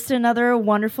 Clarigans, just another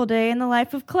wonderful day in the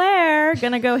life of Claire.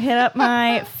 Gonna go hit up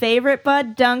my favorite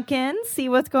bud, Duncan, see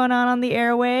what's going on the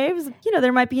airwaves. You know,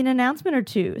 there might be an announcement or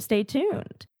two. Stay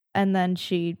tuned. And then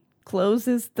she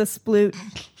closes the Sploot.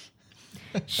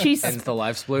 She ends the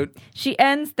live sploot.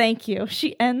 Thank you.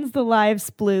 She ends the live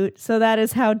sploot. So that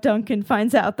is how Duncan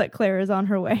finds out that Claire is on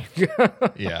her way.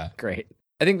 Yeah. Great.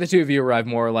 I think the two of you arrive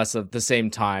more or less at the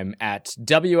same time at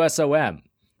WSOM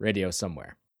Radio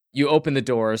Somewhere. You open the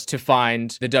doors to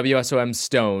find the WSOM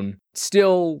stone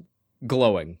still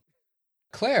glowing.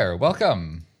 Claire,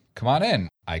 welcome. Come on in.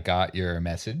 I got your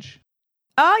message.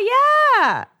 Oh,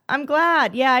 yeah. I'm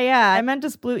glad. Yeah. I meant to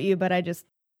sploot you, but I just,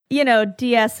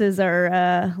 DSs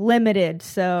are limited.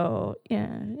 So,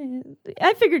 yeah,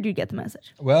 I figured you'd get the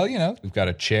message. Well, we've got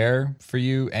a chair for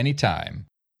you anytime.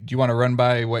 Do you want to run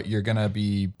by what you're going to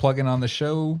be plugging on the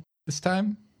show this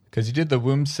time? Because you did the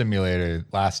womb simulator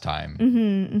last time.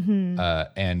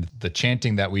 And the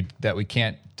chanting that we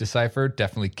can't decipher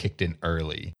definitely kicked in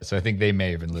early. So I think they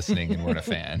may have been listening and weren't a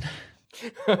fan.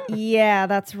 Yeah,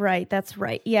 that's right.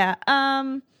 Yeah.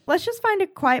 Let's just find a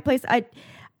quiet place.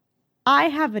 I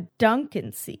have a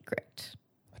Duncan secret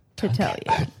to tell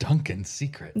you. A Duncan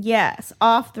secret? Yes,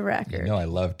 off the record. I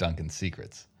love Duncan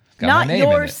secrets. Got Not my name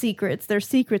your in it. secrets. They're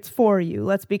secrets for you.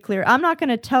 Let's be clear. I'm not going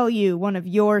to tell you one of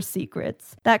your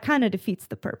secrets. That kind of defeats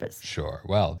the purpose. Sure.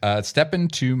 Well, step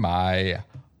into my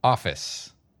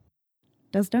office.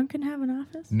 Does Duncan have an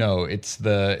office? No, it's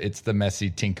the messy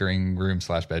tinkering room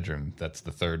 / bedroom. That's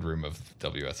the third room of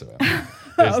WSOM.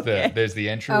 There's the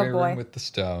entryway room with the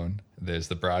stone. There's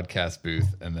the broadcast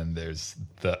booth, and then there's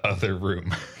the other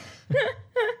room.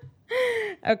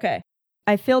 Okay.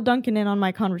 I fill Duncan in on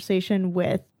my conversation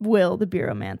with Will, the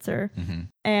Bureaumancer.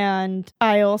 And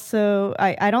I also,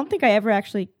 I don't think I ever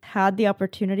actually had the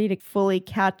opportunity to fully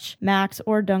catch Max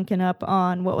or Duncan up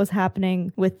on what was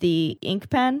happening with the ink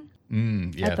pen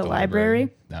at the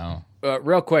library. No.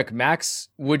 Real quick, Max,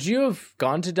 would you have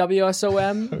gone to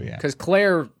WSOM? Oh, yeah. Because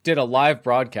Claire did a live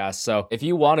broadcast, so if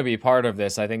you want to be part of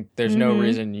this, I think there's no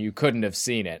reason you couldn't have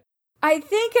seen it. I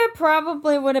think I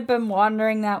probably would have been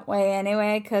wandering that way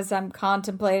anyway, because I'm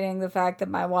contemplating the fact that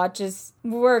my watch is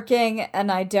working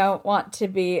and I don't want to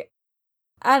be,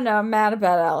 I'm mad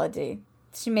about Elodie.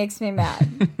 She makes me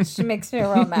mad. She makes me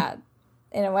real mad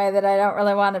in a way that I don't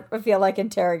really want to feel like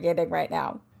interrogating right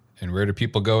now. And where do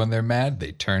people go when they're mad?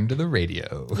 They turn to the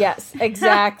radio. Yes,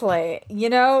 exactly.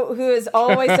 Who is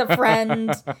always a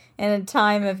friend in a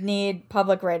time of need?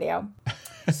 Public radio.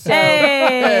 So,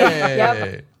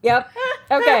 Hey! Yep.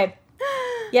 Okay.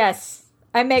 Yes.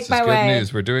 I make my way. Good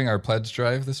news. We're doing our pledge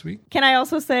drive this week. Can I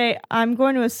also say, I'm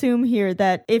going to assume here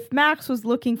that if Max was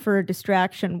looking for a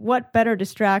distraction, what better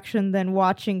distraction than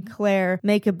watching Claire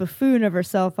make a buffoon of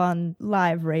herself on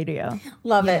live radio?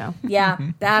 Love it. Yeah.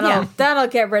 That'll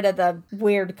get rid of the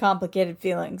weird, complicated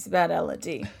feelings about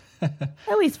Elodie.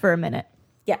 At least for a minute.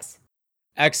 Yes.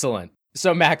 Excellent.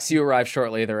 So, Max, you arrive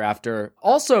shortly thereafter.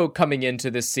 Also coming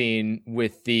into this scene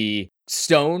with the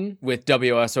stone with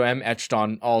WSOM etched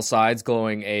on all sides,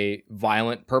 glowing a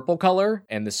violent purple color,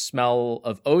 and the smell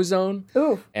of ozone.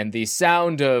 Ooh. And the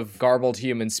sound of garbled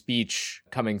human speech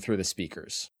coming through the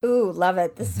speakers. Ooh, love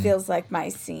it. This feels like my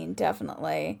scene,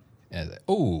 definitely.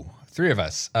 Three of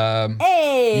us.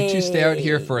 Hey! You two stay out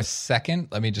here for a second.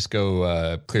 Let me just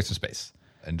go clear some space.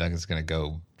 And Duncan's going to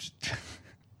go...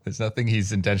 There's nothing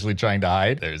he's intentionally trying to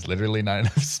hide. There's literally not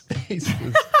enough space.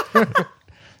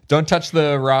 Don't touch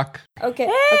the rock. Okay.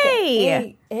 Hey!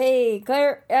 Okay. Hey,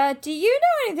 Claire, do you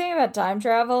know anything about time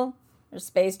travel or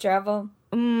space travel?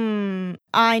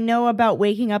 I know about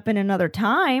waking up in another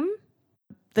time.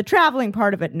 The traveling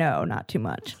part of it, no, not too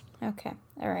much. Okay.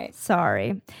 All right.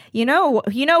 Sorry. You know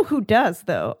who does,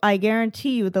 though? I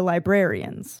guarantee you the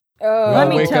librarians. Oh, Let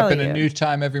me wake tell up in you. a new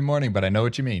time every morning, but I know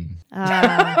what you mean.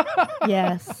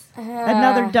 Yes.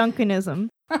 Another Duncanism.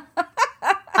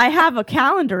 I have a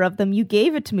calendar of them. You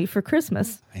gave it to me for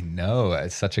Christmas. I know.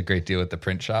 It's such a great deal at the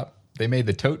print shop. They made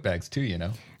the tote bags too,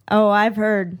 Oh, I've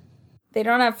heard. They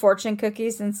don't have fortune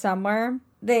cookies in somewhere.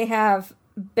 They have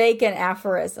bacon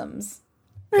aphorisms.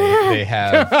 They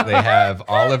have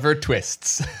Oliver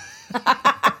twists.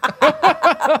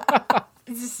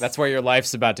 That's where your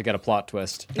life's about to get a plot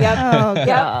twist. Yep. Oh, Yep.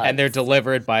 God. And they're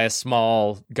delivered by a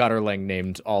small gutterling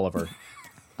named Oliver.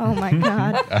 Oh, my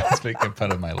God. I was making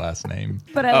fun of my last name.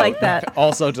 But I like that.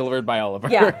 Also delivered by Oliver.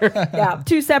 Yeah.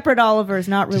 Two separate Olivers,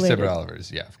 not Two related. separate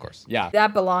Olivers. Yeah, of course. Yeah.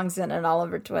 That belongs in an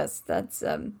Oliver twist. That is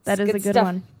a good stuff.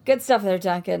 one. Good stuff there,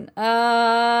 Duncan.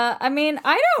 I mean,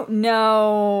 I don't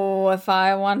know if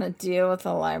I want to deal with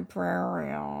a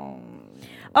librarian.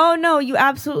 Oh, no, you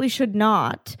absolutely should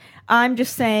not. I'm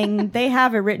just saying they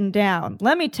have it written down.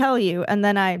 Let me tell you. And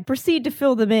then I proceed to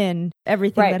fill them in,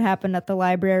 everything that happened at the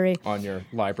library. On your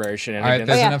library All right, shenanigans.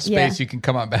 there's enough space. Yeah. You can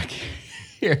come on back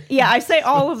here. Yeah, I say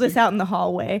all of this out in the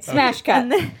hallway. Smash cut.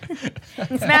 And then,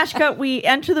 smash cut, we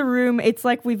enter the room. It's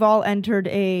like we've all entered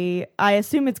I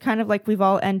assume it's kind of like we've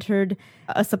all entered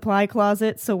a supply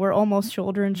closet, so we're almost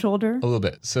shoulder and shoulder. A little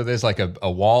bit. So there's like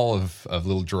a wall of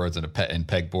little drawers and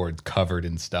pegboards covered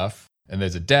in stuff. And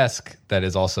there's a desk that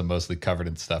is also mostly covered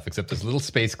in stuff, except there's a little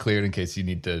space cleared in case you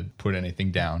need to put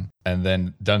anything down. And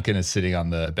then Duncan is sitting on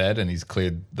the bed, and he's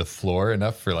cleared the floor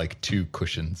enough for like 2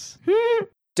 cushions.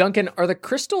 Duncan, are the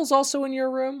crystals also in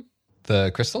your room?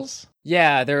 The crystals?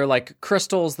 Yeah, they're like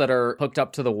crystals that are hooked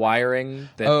up to the wiring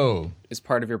that is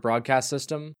part of your broadcast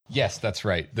system. Yes, that's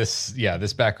right. This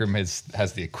back room has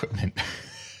the equipment.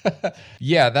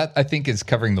 Yeah, that I think is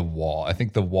covering the wall. I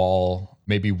think the wall,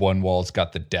 maybe one wall's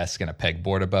got the desk and a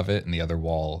pegboard above it, and the other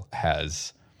wall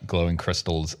has glowing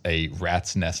crystals, a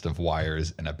rat's nest of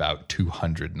wires, and about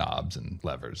 200 knobs and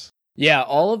levers. Yeah,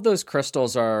 all of those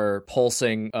crystals are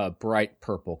pulsing a bright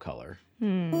purple color.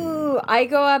 Ooh, I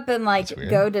go up and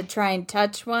go to try and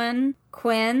touch one.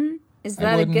 Quinn, is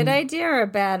that a good idea or a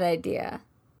bad idea?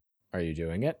 Are you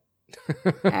doing it?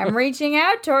 I'm reaching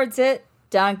out towards it.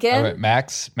 Duncan. All right,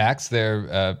 Max,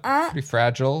 they're pretty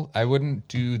fragile. I wouldn't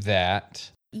do that.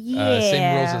 Yeah.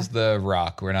 Same rules as the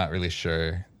rock. We're not really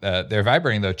sure. They're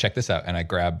vibrating, though. Check this out. And I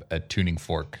grab a tuning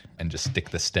fork and just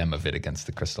stick the stem of it against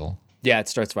the crystal. Yeah, it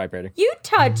starts vibrating. You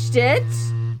touched it.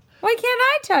 Why can't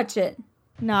I touch it?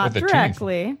 Not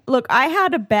directly. Look, I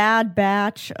had a bad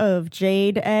batch of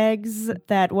jade eggs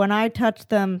that when I touched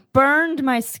them, burned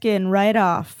my skin right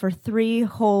off for 3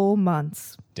 whole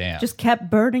months. Damn. Just kept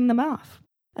burning them off.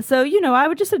 So, I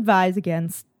would just advise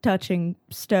against touching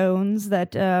stones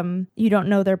that you don't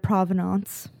know their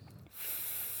provenance.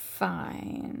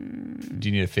 Fine. Do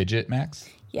you need a fidget, Max?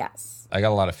 Yes. I got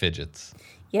a lot of fidgets.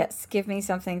 Yes, give me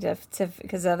something to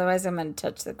because otherwise I'm going to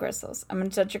touch the crystals. I'm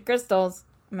going to touch your crystals.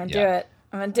 I'm going to do it.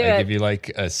 I'm going to do it. I give you like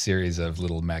a series of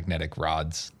little magnetic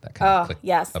rods that kind of click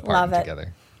apart love and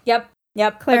together. Yep.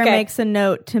 Claire makes a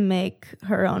note to make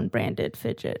her own branded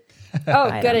fidget. Oh,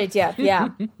 good idea. Yeah.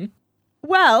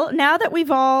 Well, now that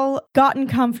we've all gotten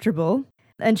comfortable,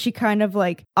 and she kind of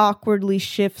awkwardly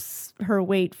shifts her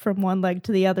weight from one leg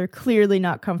to the other, clearly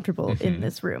not comfortable in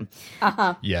this room.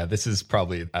 Uh-huh. Yeah, this is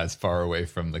probably as far away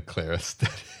from the Claire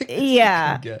aesthetic.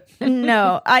 Yeah.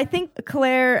 No, I think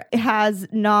Claire has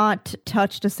not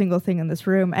touched a single thing in this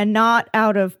room, and not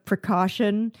out of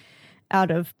precaution, out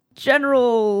of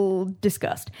general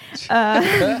disgust.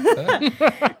 Okay,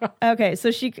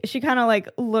 so she kind of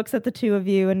looks at the two of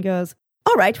you and goes,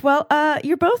 all right, well,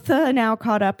 you're both now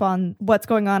caught up on what's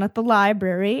going on at the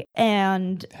library,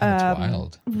 and That's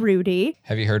wild. Rudy.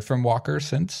 Have you heard from Walker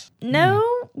since? No,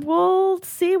 we'll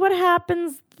see what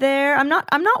happens there. I'm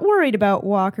not worried about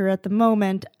Walker at the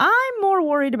moment. I'm more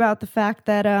worried about the fact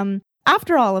that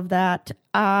after all of that,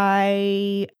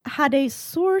 I had a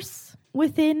source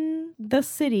within the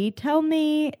city tell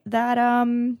me that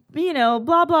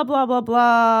blah blah blah blah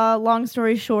blah. Long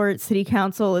story short, city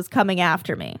council is coming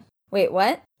after me. Wait,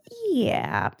 what?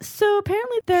 Yeah. So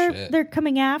apparently they're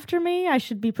coming after me. I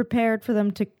should be prepared for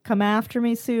them to come after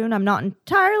me soon. I'm not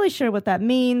entirely sure what that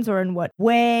means or in what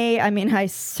way. I mean, I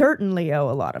certainly owe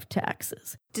a lot of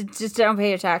taxes. Just don't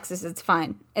pay your taxes. It's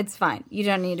fine. It's fine. You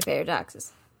don't need to pay your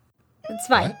taxes. It's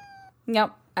fine. What?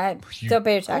 Nope. Don't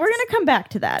pay your taxes. We're going to come back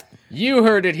to that. You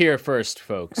heard it here first,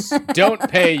 folks. Don't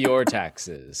pay your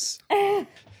taxes.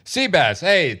 Seabass.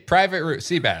 Hey, private route.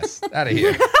 Seabass. Out of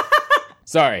here.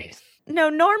 Sorry. No,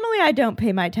 normally I don't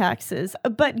pay my taxes,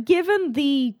 but given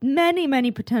the many,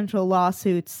 many potential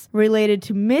lawsuits related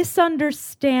to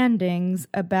misunderstandings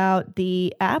about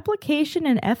the application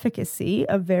and efficacy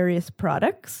of various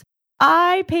products,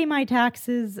 I pay my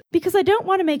taxes because I don't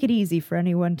want to make it easy for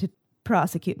anyone to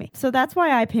prosecute me. So that's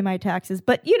why I pay my taxes.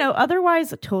 But,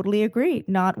 otherwise, totally agree.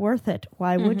 Not worth it.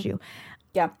 Why would you?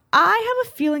 Yeah. I have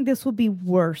a feeling this will be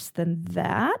worse than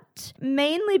that,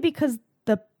 mainly because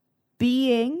the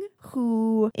being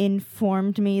who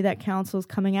informed me that council's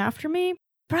coming after me,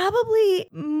 probably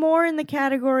more in the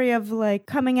category of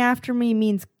coming after me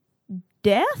means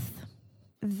death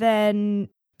than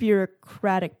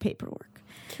bureaucratic paperwork.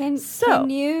 Can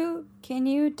you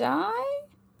die?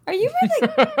 Are you really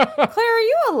Claire, are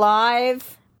you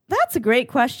alive? That's a great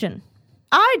question.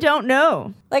 I don't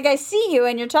know. I see you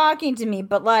and you're talking to me,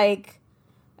 but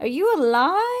are you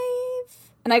alive?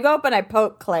 And I go up and I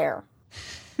poke Claire.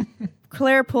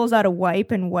 Claire pulls out a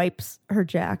wipe and wipes her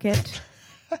jacket.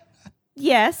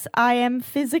 Yes, I am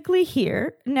physically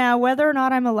here. Now, whether or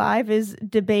not I'm alive is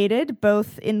debated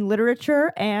both in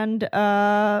literature and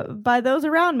by those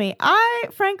around me.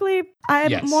 Frankly,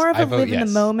 I'm more of a live in the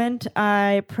moment.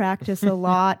 I practice a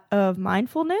lot of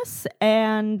mindfulness,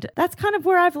 and that's kind of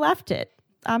where I've left it.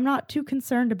 I'm not too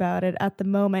concerned about it at the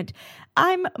moment.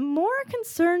 I'm more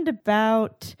concerned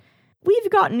about...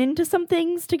 We've gotten into some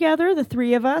things together, the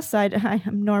three of us.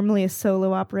 I'm normally a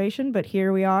solo operation, but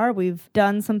here we are. We've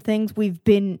done some things. We've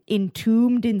been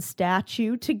entombed in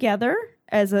statue together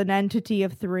as an entity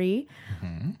of 3.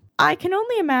 I can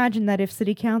only imagine that if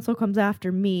city council comes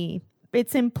after me,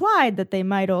 it's implied that they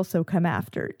might also come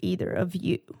after either of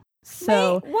you.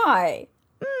 So why?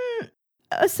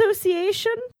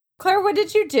 Association? Claire, what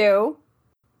did you do?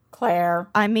 Claire.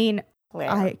 I mean, Claire.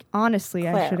 I honestly,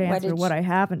 Claire, I should answer what I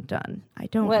haven't done. I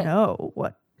don't know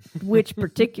which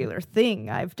particular thing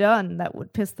I've done that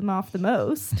would piss them off the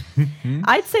most.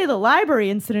 I'd say the library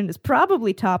incident is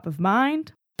probably top of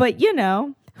mind, but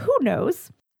who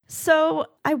knows? So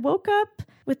I woke up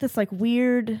with this like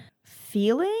weird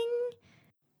feeling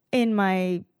in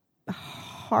my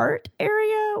heart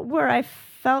area where I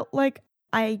felt like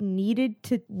I needed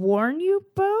to warn you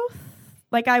both.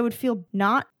 Like I would feel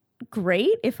not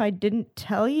great if I didn't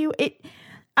tell you.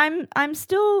 I'm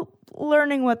still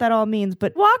learning what that all means,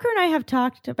 but Walker and I have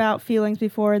talked about feelings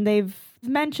before, and they've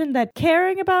mentioned that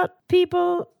caring about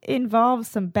people involves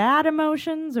some bad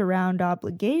emotions around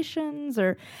obligations,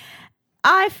 or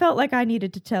I felt like I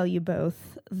needed to tell you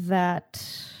both that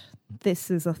this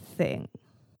is a thing.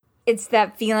 It's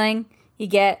that feeling you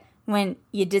get when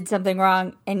you did something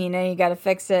wrong and you got to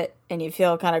fix it and you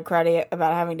feel kind of cruddy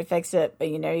about having to fix it, but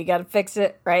you got to fix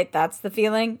it, right? That's the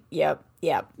feeling? Yep.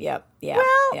 Well,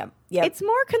 it's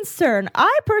more concern.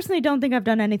 I personally don't think I've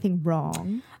done anything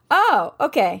wrong. Oh,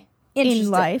 okay. Interesting.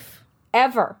 In life.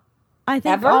 Ever. I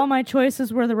think all my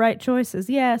choices were the right choices,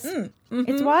 yes.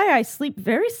 It's why I sleep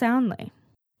very soundly.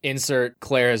 Insert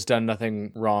Claire has done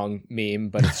nothing wrong meme,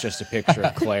 but it's just a picture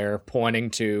of Claire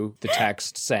pointing to the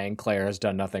text saying Claire has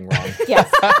done nothing wrong.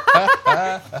 Yes.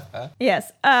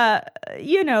 Yes.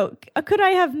 Could I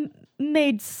have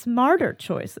made smarter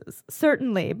choices?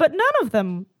 Certainly. But none of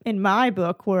them in my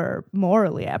book were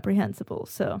morally apprehensible,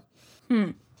 so.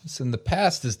 Listen, the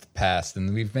past is the past,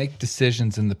 and we make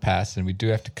decisions in the past, and we do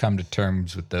have to come to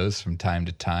terms with those from time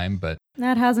to time, but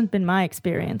that hasn't been my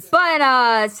experience.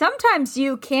 But sometimes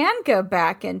you can go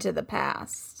back into the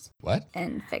past. What?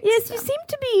 And fix Yes, them. you seem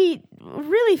to be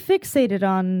really fixated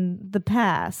on the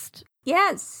past.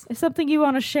 Yes. Is something you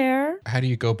want to share? How do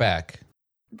you go back?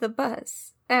 The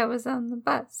bus. I was on the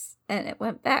bus, and it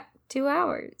went back 2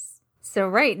 hours. So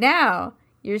right now,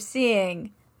 you're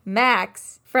seeing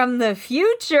Max from the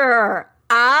future.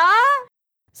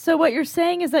 So what you're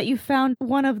saying is that you found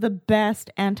one of the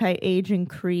best anti-aging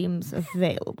creams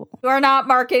available. You're not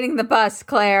marketing the bus,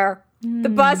 Claire. The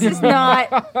bus is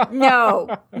not. No.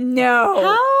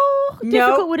 How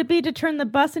difficult would it be to turn the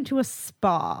bus into a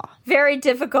spa? Very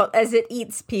difficult, as it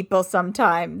eats people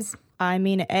sometimes. I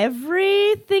mean,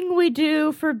 everything we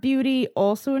do for beauty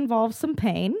also involves some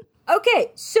pain.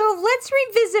 Okay, so let's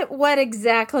revisit what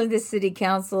exactly the city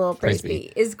council Praise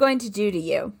is going to do to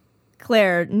you.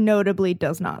 Claire notably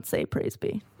does not say praise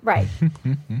be. Right.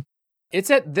 It's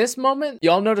at this moment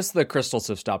y'all notice the crystals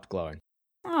have stopped glowing.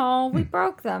 Oh, we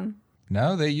broke them.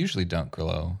 No, they usually don't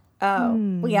glow. Oh,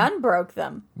 we unbroke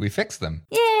them. We fix them.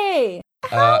 Yay!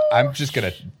 I'm just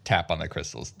going to tap on the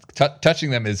crystals. Touching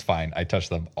them is fine. I touch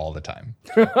them all the time.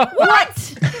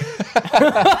 What?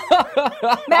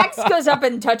 Max goes up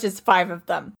and touches 5 of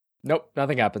them. Nope,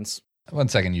 nothing happens. 1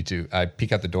 second, you two. I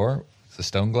peek out the door. Is the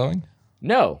stone glowing?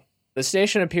 No, the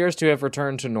station appears to have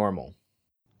returned to normal.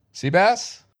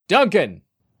 Seabass? Duncan!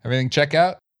 Everything check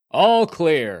out? All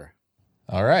clear.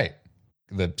 All right.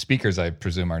 The speakers, I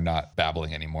presume, are not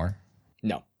babbling anymore.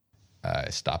 No. I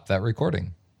stop that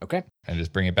recording. Okay. And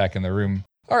just bring it back in the room.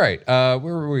 All right. Where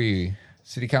were we?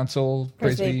 City Council,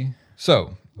 praise be.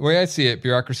 So, the way I see it,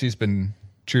 bureaucracy's been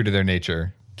true to their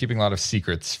nature, keeping a lot of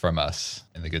secrets from us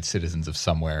and the good citizens of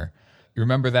somewhere. You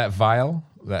remember that vial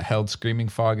that held screaming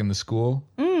fog in the school?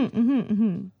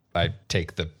 I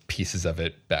take the pieces of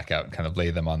it back out and kind of lay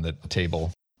them on the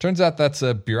table. Turns out that's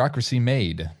a bureaucracy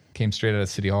made. Came straight out of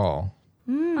City Hall.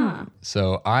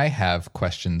 So I have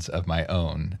questions of my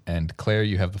own, and Claire,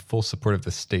 you have the full support of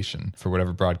the station for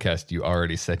whatever broadcast you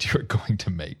already said you were going to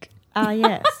make.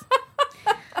 Yes.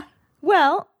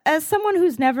 Well, as someone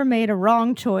who's never made a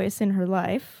wrong choice in her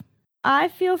life, I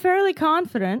feel fairly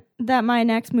confident that my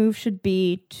next move should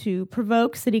be to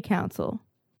provoke City Council.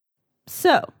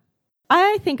 So,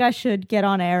 I think I should get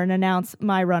on air and announce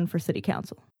my run for City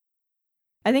Council.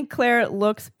 I think Claire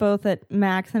looks both at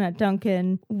Max and at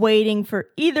Duncan, waiting for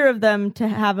either of them to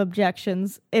have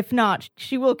objections. If not,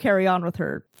 she will carry on with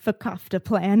her fakafta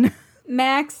plan.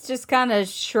 Max just kind of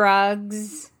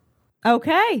shrugs.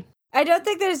 Okay. I don't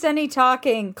think there's any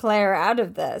talking Claire out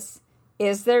of this.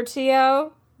 Is there,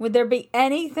 Tio? Would there be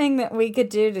anything that we could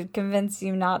do to convince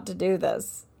you not to do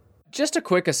this? Just a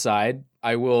quick aside,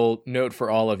 I will note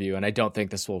for all of you, and I don't think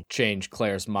this will change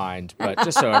Claire's mind, but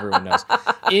just so everyone knows,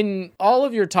 in all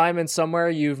of your time in somewhere,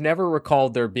 you've never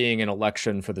recalled there being an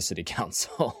election for the city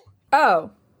council.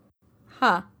 Oh.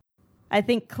 Huh. I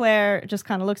think Claire just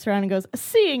kind of looks around and goes,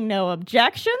 seeing no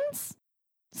objections?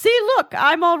 See, look,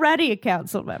 I'm already a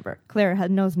council member. Claire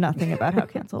knows nothing about how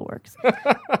council works.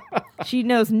 She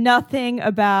knows nothing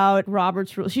about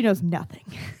Robert's rules. She knows nothing.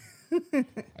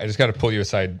 I just got to pull you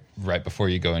aside right before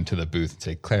you go into the booth and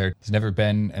say, Claire, there's never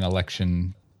been an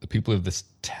election. The people of this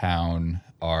town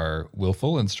are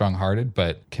willful and strong-hearted,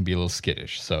 but can be a little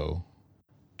skittish, so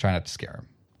try not to scare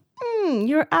them.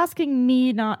 You're asking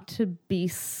me not to be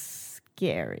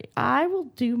scary. I will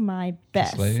do my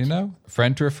best. Just letting you know,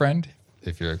 friend to a friend,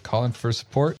 if you're calling for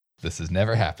support, this has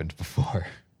never happened before.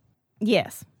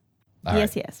 Yes. All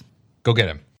right. Yes. Go get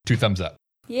him. 2 thumbs up.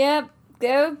 Yep.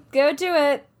 Go do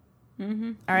it.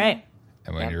 Mm-hmm. All right.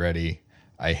 And when you're ready,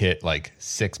 I hit like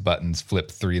 6 buttons,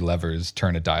 flip 3 levers,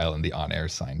 turn a dial, and the on-air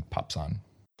sign pops on.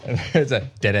 And there's a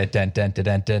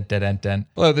dun-dun-dun-dun-dun-dun-dun-dun.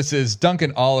 Hello, this is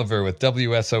Duncan Oliver with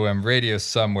WSOM Radio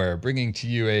Somewhere, bringing to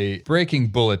you a breaking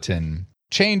bulletin.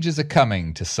 Change is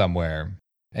a-coming to somewhere.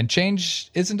 And change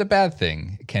isn't a bad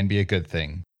thing. It can be a good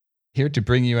thing. Here to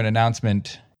bring you an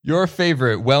announcement, your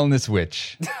favorite wellness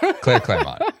witch, Claire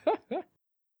Claremont.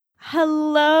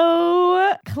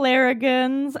 Hello,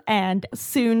 Clarigans and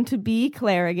soon-to-be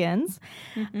Clarigans.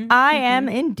 I am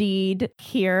indeed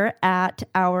here at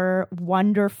our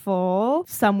wonderful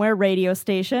Somewhere radio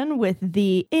station with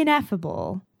the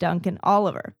ineffable Duncan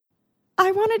Oliver.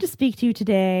 I wanted to speak to you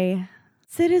today,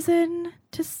 citizen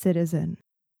to citizen.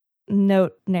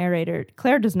 Note, narrator,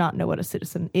 Claire does not know what a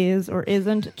citizen is or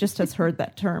isn't, just has heard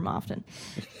that term often.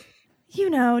 You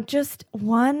know, just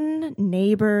one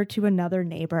neighbor to another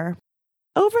neighbor.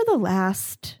 Over the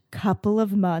last couple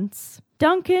of months,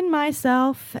 Duncan,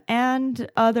 myself,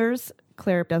 and others,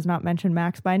 Claire does not mention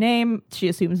Max by name, she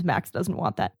assumes Max doesn't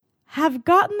want that, have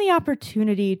gotten the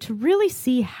opportunity to really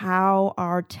see how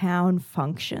our town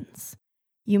functions.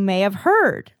 You may have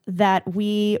heard that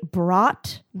we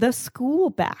brought the school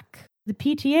back, the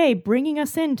PTA bringing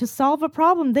us in to solve a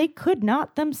problem they could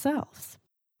not themselves.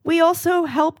 We also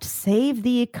helped save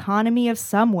the economy of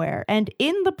somewhere, and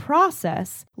in the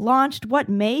process, launched what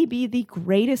may be the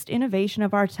greatest innovation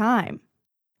of our time,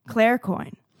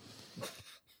 ClaireCoin.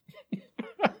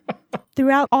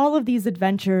 Throughout all of these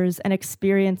adventures and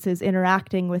experiences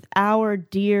interacting with our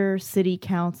dear city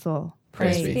council,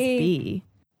 praise be,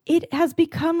 it has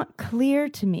become clear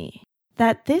to me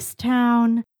that this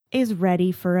town is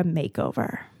ready for a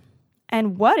makeover.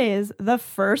 And what is the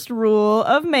first rule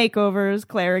of makeovers,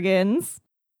 Clarigans?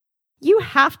 You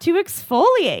have to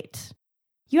exfoliate.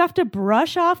 You have to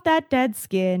brush off that dead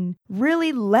skin,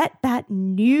 really let that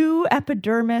new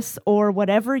epidermis or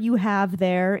whatever you have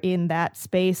there in that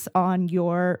space on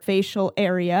your facial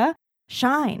area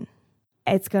shine.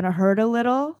 It's going to hurt a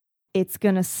little. It's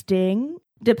going to sting.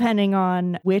 Depending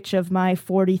on which of my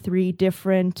 43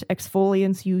 different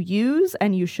exfoliants you use,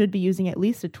 and you should be using at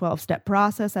least a 12-step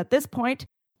process at this point,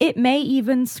 it may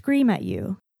even scream at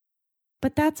you.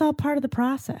 But that's all part of the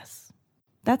process.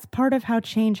 That's part of how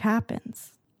change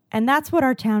happens. And that's what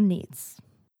our town needs.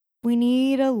 We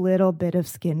need a little bit of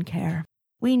skincare.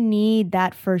 We need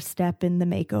that first step in the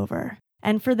makeover.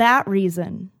 And for that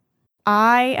reason,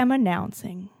 I am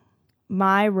announcing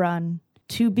my run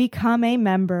to become a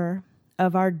member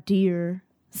of our dear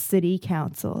city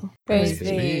council. Praise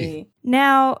be.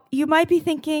 Now, you might be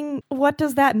thinking, what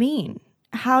does that mean?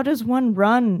 How does one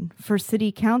run for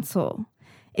city council?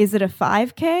 Is it a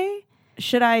 5K?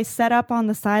 Should I set up on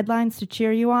the sidelines to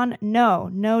cheer you on?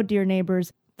 No, dear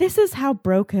neighbors. This is how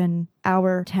broken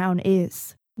our town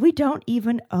is. We don't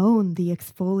even own the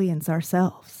exfoliants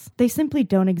ourselves. They simply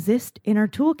don't exist in our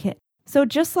toolkit. So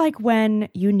just like when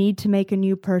you need to make a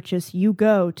new purchase, you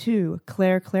go to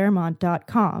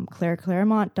claireclaremont.com,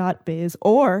 claireclaremont.biz,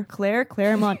 or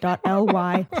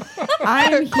claireclaremont.ly. I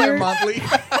am here.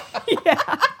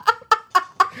 Yeah.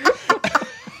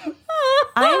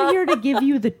 I am here to give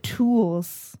you the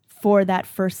tools for that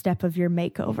first step of your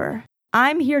makeover.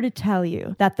 I'm here to tell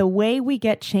you that the way we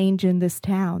get change in this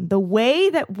town, the way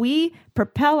that we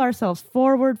propel ourselves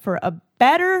forward for a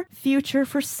better future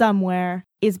for somewhere,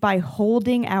 is by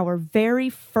holding our very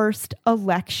first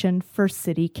election for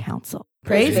city council.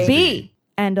 Praise be.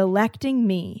 And electing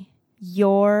me,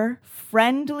 your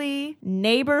friendly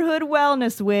neighborhood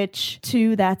wellness witch,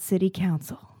 to that city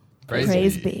council.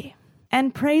 Praise be.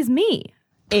 And praise me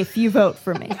if you vote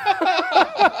for me.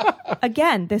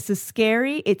 Again, this is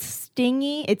scary, it's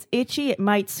stingy, it's itchy, it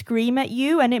might scream at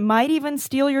you, and it might even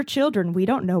steal your children. We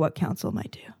don't know what council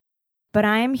might do. but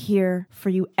I am here for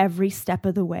you every step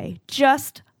of the way,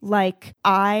 just like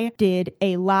I did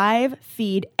a live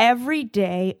feed every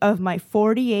day of my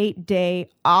 48-day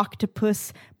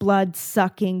octopus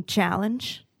blood-sucking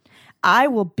challenge. I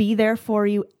will be there for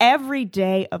you every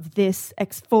day of this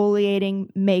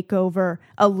exfoliating makeover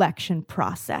election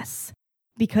process.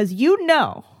 Because you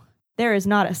know there is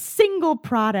not a single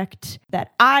product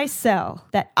that I sell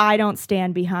that I don't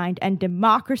stand behind, and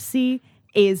democracy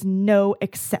is no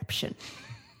exception.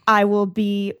 I will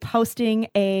be posting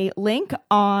a link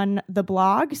on the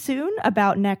blog soon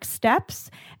about next steps.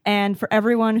 And for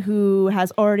everyone who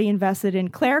has already invested in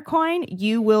ClaireCoin,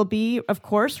 you will be, of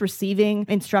course, receiving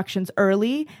instructions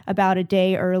early, about a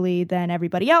day early than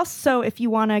everybody else. So if you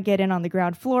want to get in on the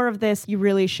ground floor of this, you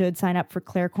really should sign up for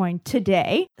ClaireCoin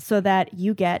today so that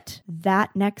you get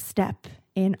that next step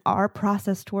in our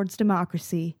process towards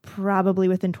democracy, probably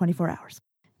within 24 hours,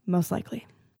 most likely.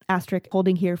 Asterisk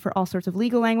holding here for all sorts of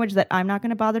legal language that I'm not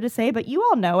going to bother to say, but you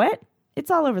all know it. It's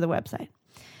all over the website.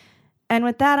 And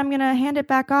with that, I'm going to hand it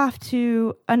back off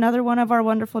to another one of our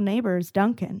wonderful neighbors,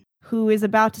 Duncan, who is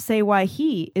about to say why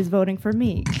he is voting for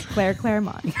me, Claire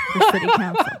Claremont, for City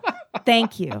Council.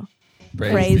 Thank you.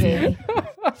 Praise me.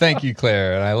 Thank you,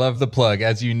 Claire. And I love the plug.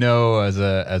 As you know, as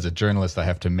a journalist, I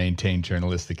have to maintain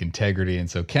journalistic integrity, and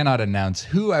so cannot announce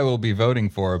who I will be voting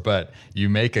for, but you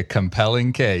make a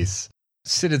compelling case.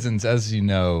 Citizens, as you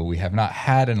know, we have not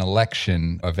had an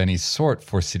election of any sort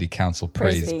for City Council,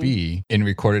 praise be, in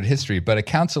recorded history. But a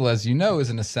council, as you know, is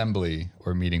an assembly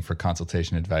or meeting for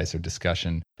consultation, advice, or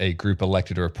discussion, a group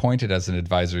elected or appointed as an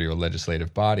advisory or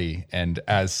legislative body. And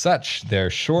as such, there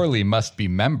surely must be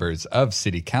members of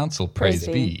City Council, praise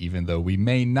be, even though we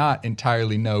may not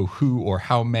entirely know who or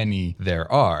how many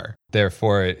there are.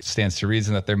 Therefore, it stands to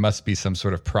reason that there must be some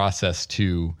sort of process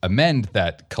to amend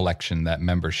that collection, that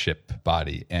membership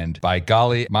body. And by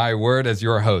golly, my word as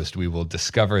your host, we will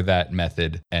discover that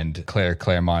method. And Claire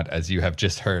Claremont, as you have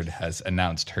just heard, has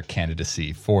announced her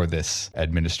candidacy for this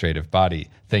administrative body.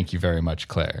 Thank you very much,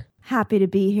 Claire. Happy to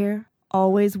be here.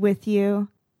 Always with you.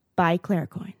 Bye,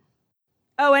 ClaireCoin.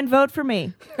 Oh, and vote for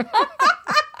me.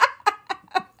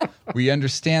 We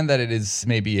understand that it is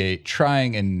maybe a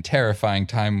trying and terrifying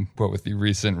time, what with the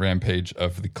recent rampage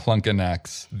of the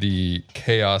Clunkanax, the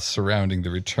chaos surrounding the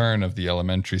return of the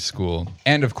elementary school,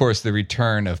 and of course the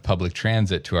return of public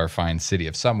transit to our fine city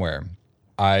of somewhere.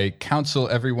 I counsel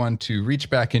everyone to reach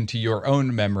back into your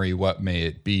own memory, what may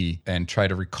it be, and try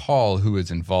to recall who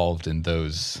is involved in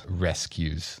those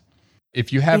rescues.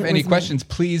 If you have any questions,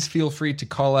 please feel free to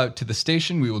call out to the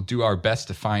station. We will do our best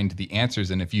to find the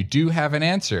answers. And if you do have an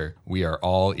answer, we are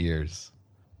all ears.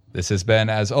 This has been,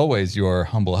 as always, your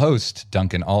humble host,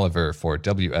 Duncan Oliver, for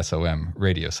WSOM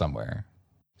Radio Somewhere.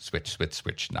 Switch, switch,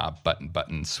 switch, knob, button,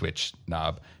 button, switch,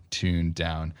 knob, tune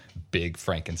down, big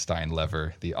Frankenstein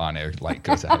lever, the on-air light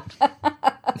goes out.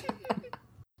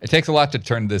 It takes a lot to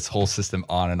turn this whole system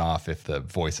on and off if the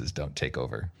voices don't take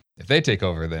over. If they take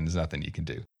over, then there's nothing you can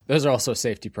do. Those are also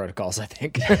safety protocols, I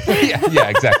think. yeah,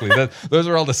 exactly. Those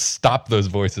are all to stop those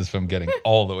voices from getting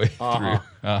all the way through.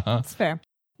 That's fair.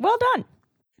 Well done.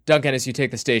 Duncan, as you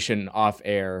take the station off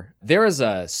air, there is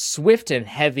a swift and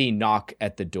heavy knock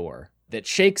at the door that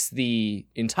shakes the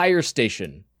entire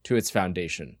station to its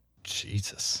foundation.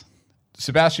 Jesus.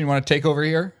 Sebastian, you want to take over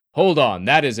here? Hold on,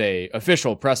 that is a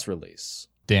official press release.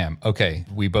 Damn. Okay.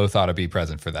 We both ought to be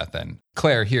present for that then.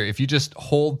 Claire, here, if you just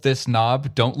hold this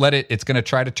knob, don't let it, it's going to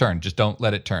try to turn. Just don't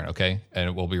let it turn, okay?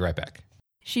 And we'll be right back.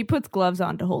 She puts gloves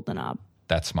on to hold the knob.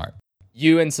 That's smart.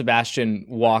 You and Sebastian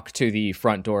walk to the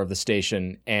front door of the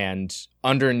station, and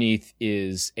underneath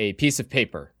is a piece of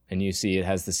paper, and you see it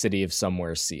has the City of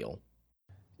Somewhere seal.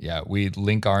 Yeah, we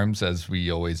link arms as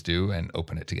we always do and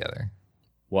open it together.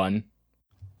 1,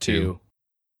 2,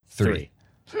 3.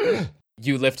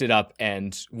 You lift it up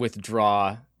and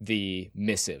withdraw the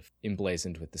missive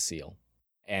emblazoned with the seal.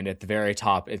 And at the very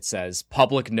top, it says,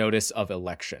 Public Notice of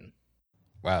Election.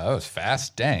 Wow, that was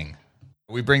fast. Dang.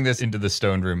 We bring this into the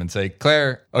stone room and say,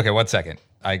 Claire, okay, 1 second.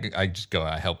 I just go,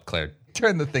 I help Claire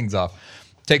turn the things off.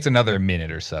 Takes another minute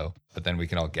or so, but then we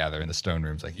can all gather in the stone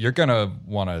rooms. Like, you're going to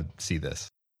want to see this.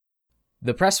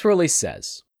 The press release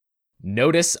says,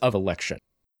 Notice of Election.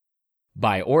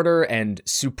 By order and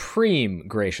supreme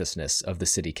graciousness of the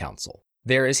City Council,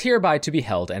 there is hereby to be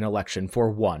held an election for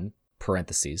 1,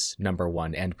 parentheses, number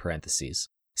 1, end parentheses,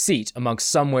 seat amongst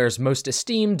Somewhere's most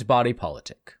esteemed body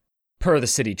politic. Per the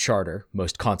city charter,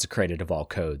 most consecrated of all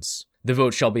codes, the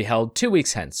vote shall be held 2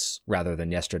 weeks hence, rather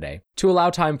than yesterday, to allow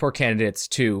time for candidates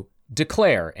to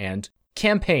declare and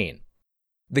campaign.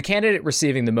 The candidate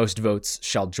receiving the most votes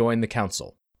shall join the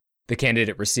council. The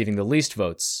candidate receiving the least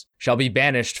votes shall be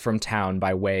banished from town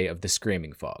by way of the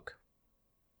Screaming Fog.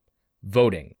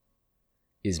 Voting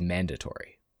is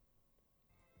mandatory.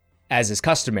 As is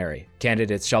customary,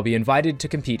 candidates shall be invited to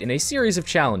compete in a series of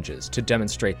challenges to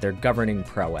demonstrate their governing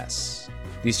prowess.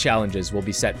 These challenges will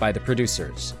be set by the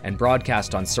producers and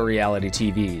broadcast on Surreality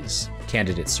TV's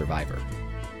Candidate Survivor.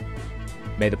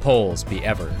 May the polls be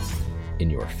ever in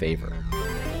your favor.